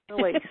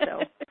 really.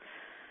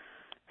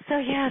 So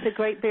yeah, the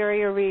Great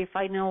Barrier Reef.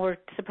 I know we're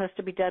supposed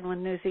to be done with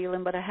New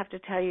Zealand, but I have to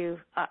tell you,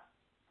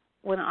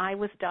 when I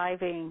was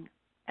diving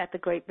at the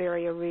Great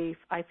Barrier Reef,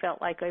 I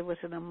felt like I was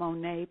in a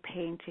Monet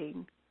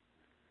painting.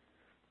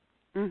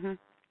 Mhm.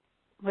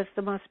 It was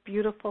the most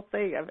beautiful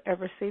thing I've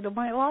ever seen in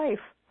my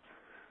life.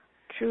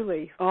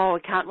 Truly. Oh, I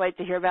can't wait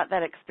to hear about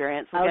that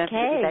experience. We're going to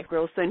have to get you back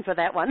real soon for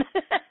that one.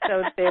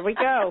 So there we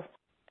go.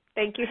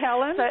 Thank you,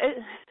 Helen. So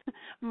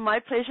my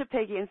pleasure,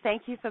 Peggy, and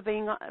thank you for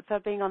being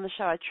on the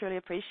show. I truly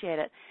appreciate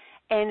it.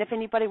 And if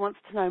anybody wants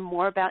to know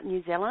more about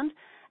New Zealand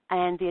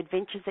and the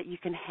adventures that you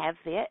can have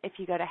there, if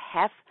you go to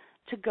Have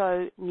to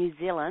Go New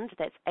Zealand,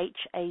 that's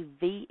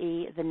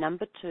HAVE, the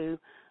number 2,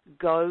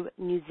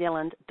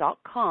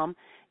 GoNewZealand.com,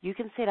 you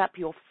can set up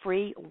your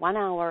free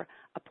 1-hour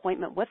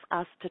appointment with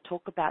us to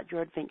talk about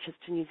your adventures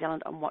to New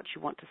Zealand and what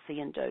you want to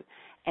see and do.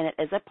 And it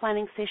is a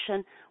planning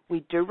session.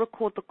 We do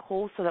record the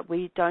call so that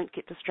we don't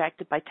get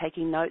distracted by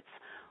taking notes,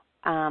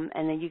 and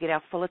then you get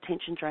our full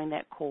attention during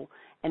that call.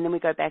 And then we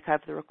go back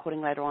over the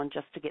recording later on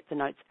just to get the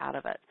notes out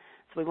of it.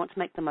 So we want to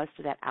make the most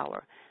of that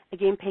hour.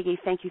 Again, Peggy,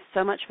 thank you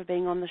so much for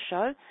being on the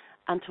show.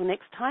 Until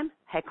next time,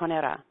 he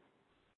konera.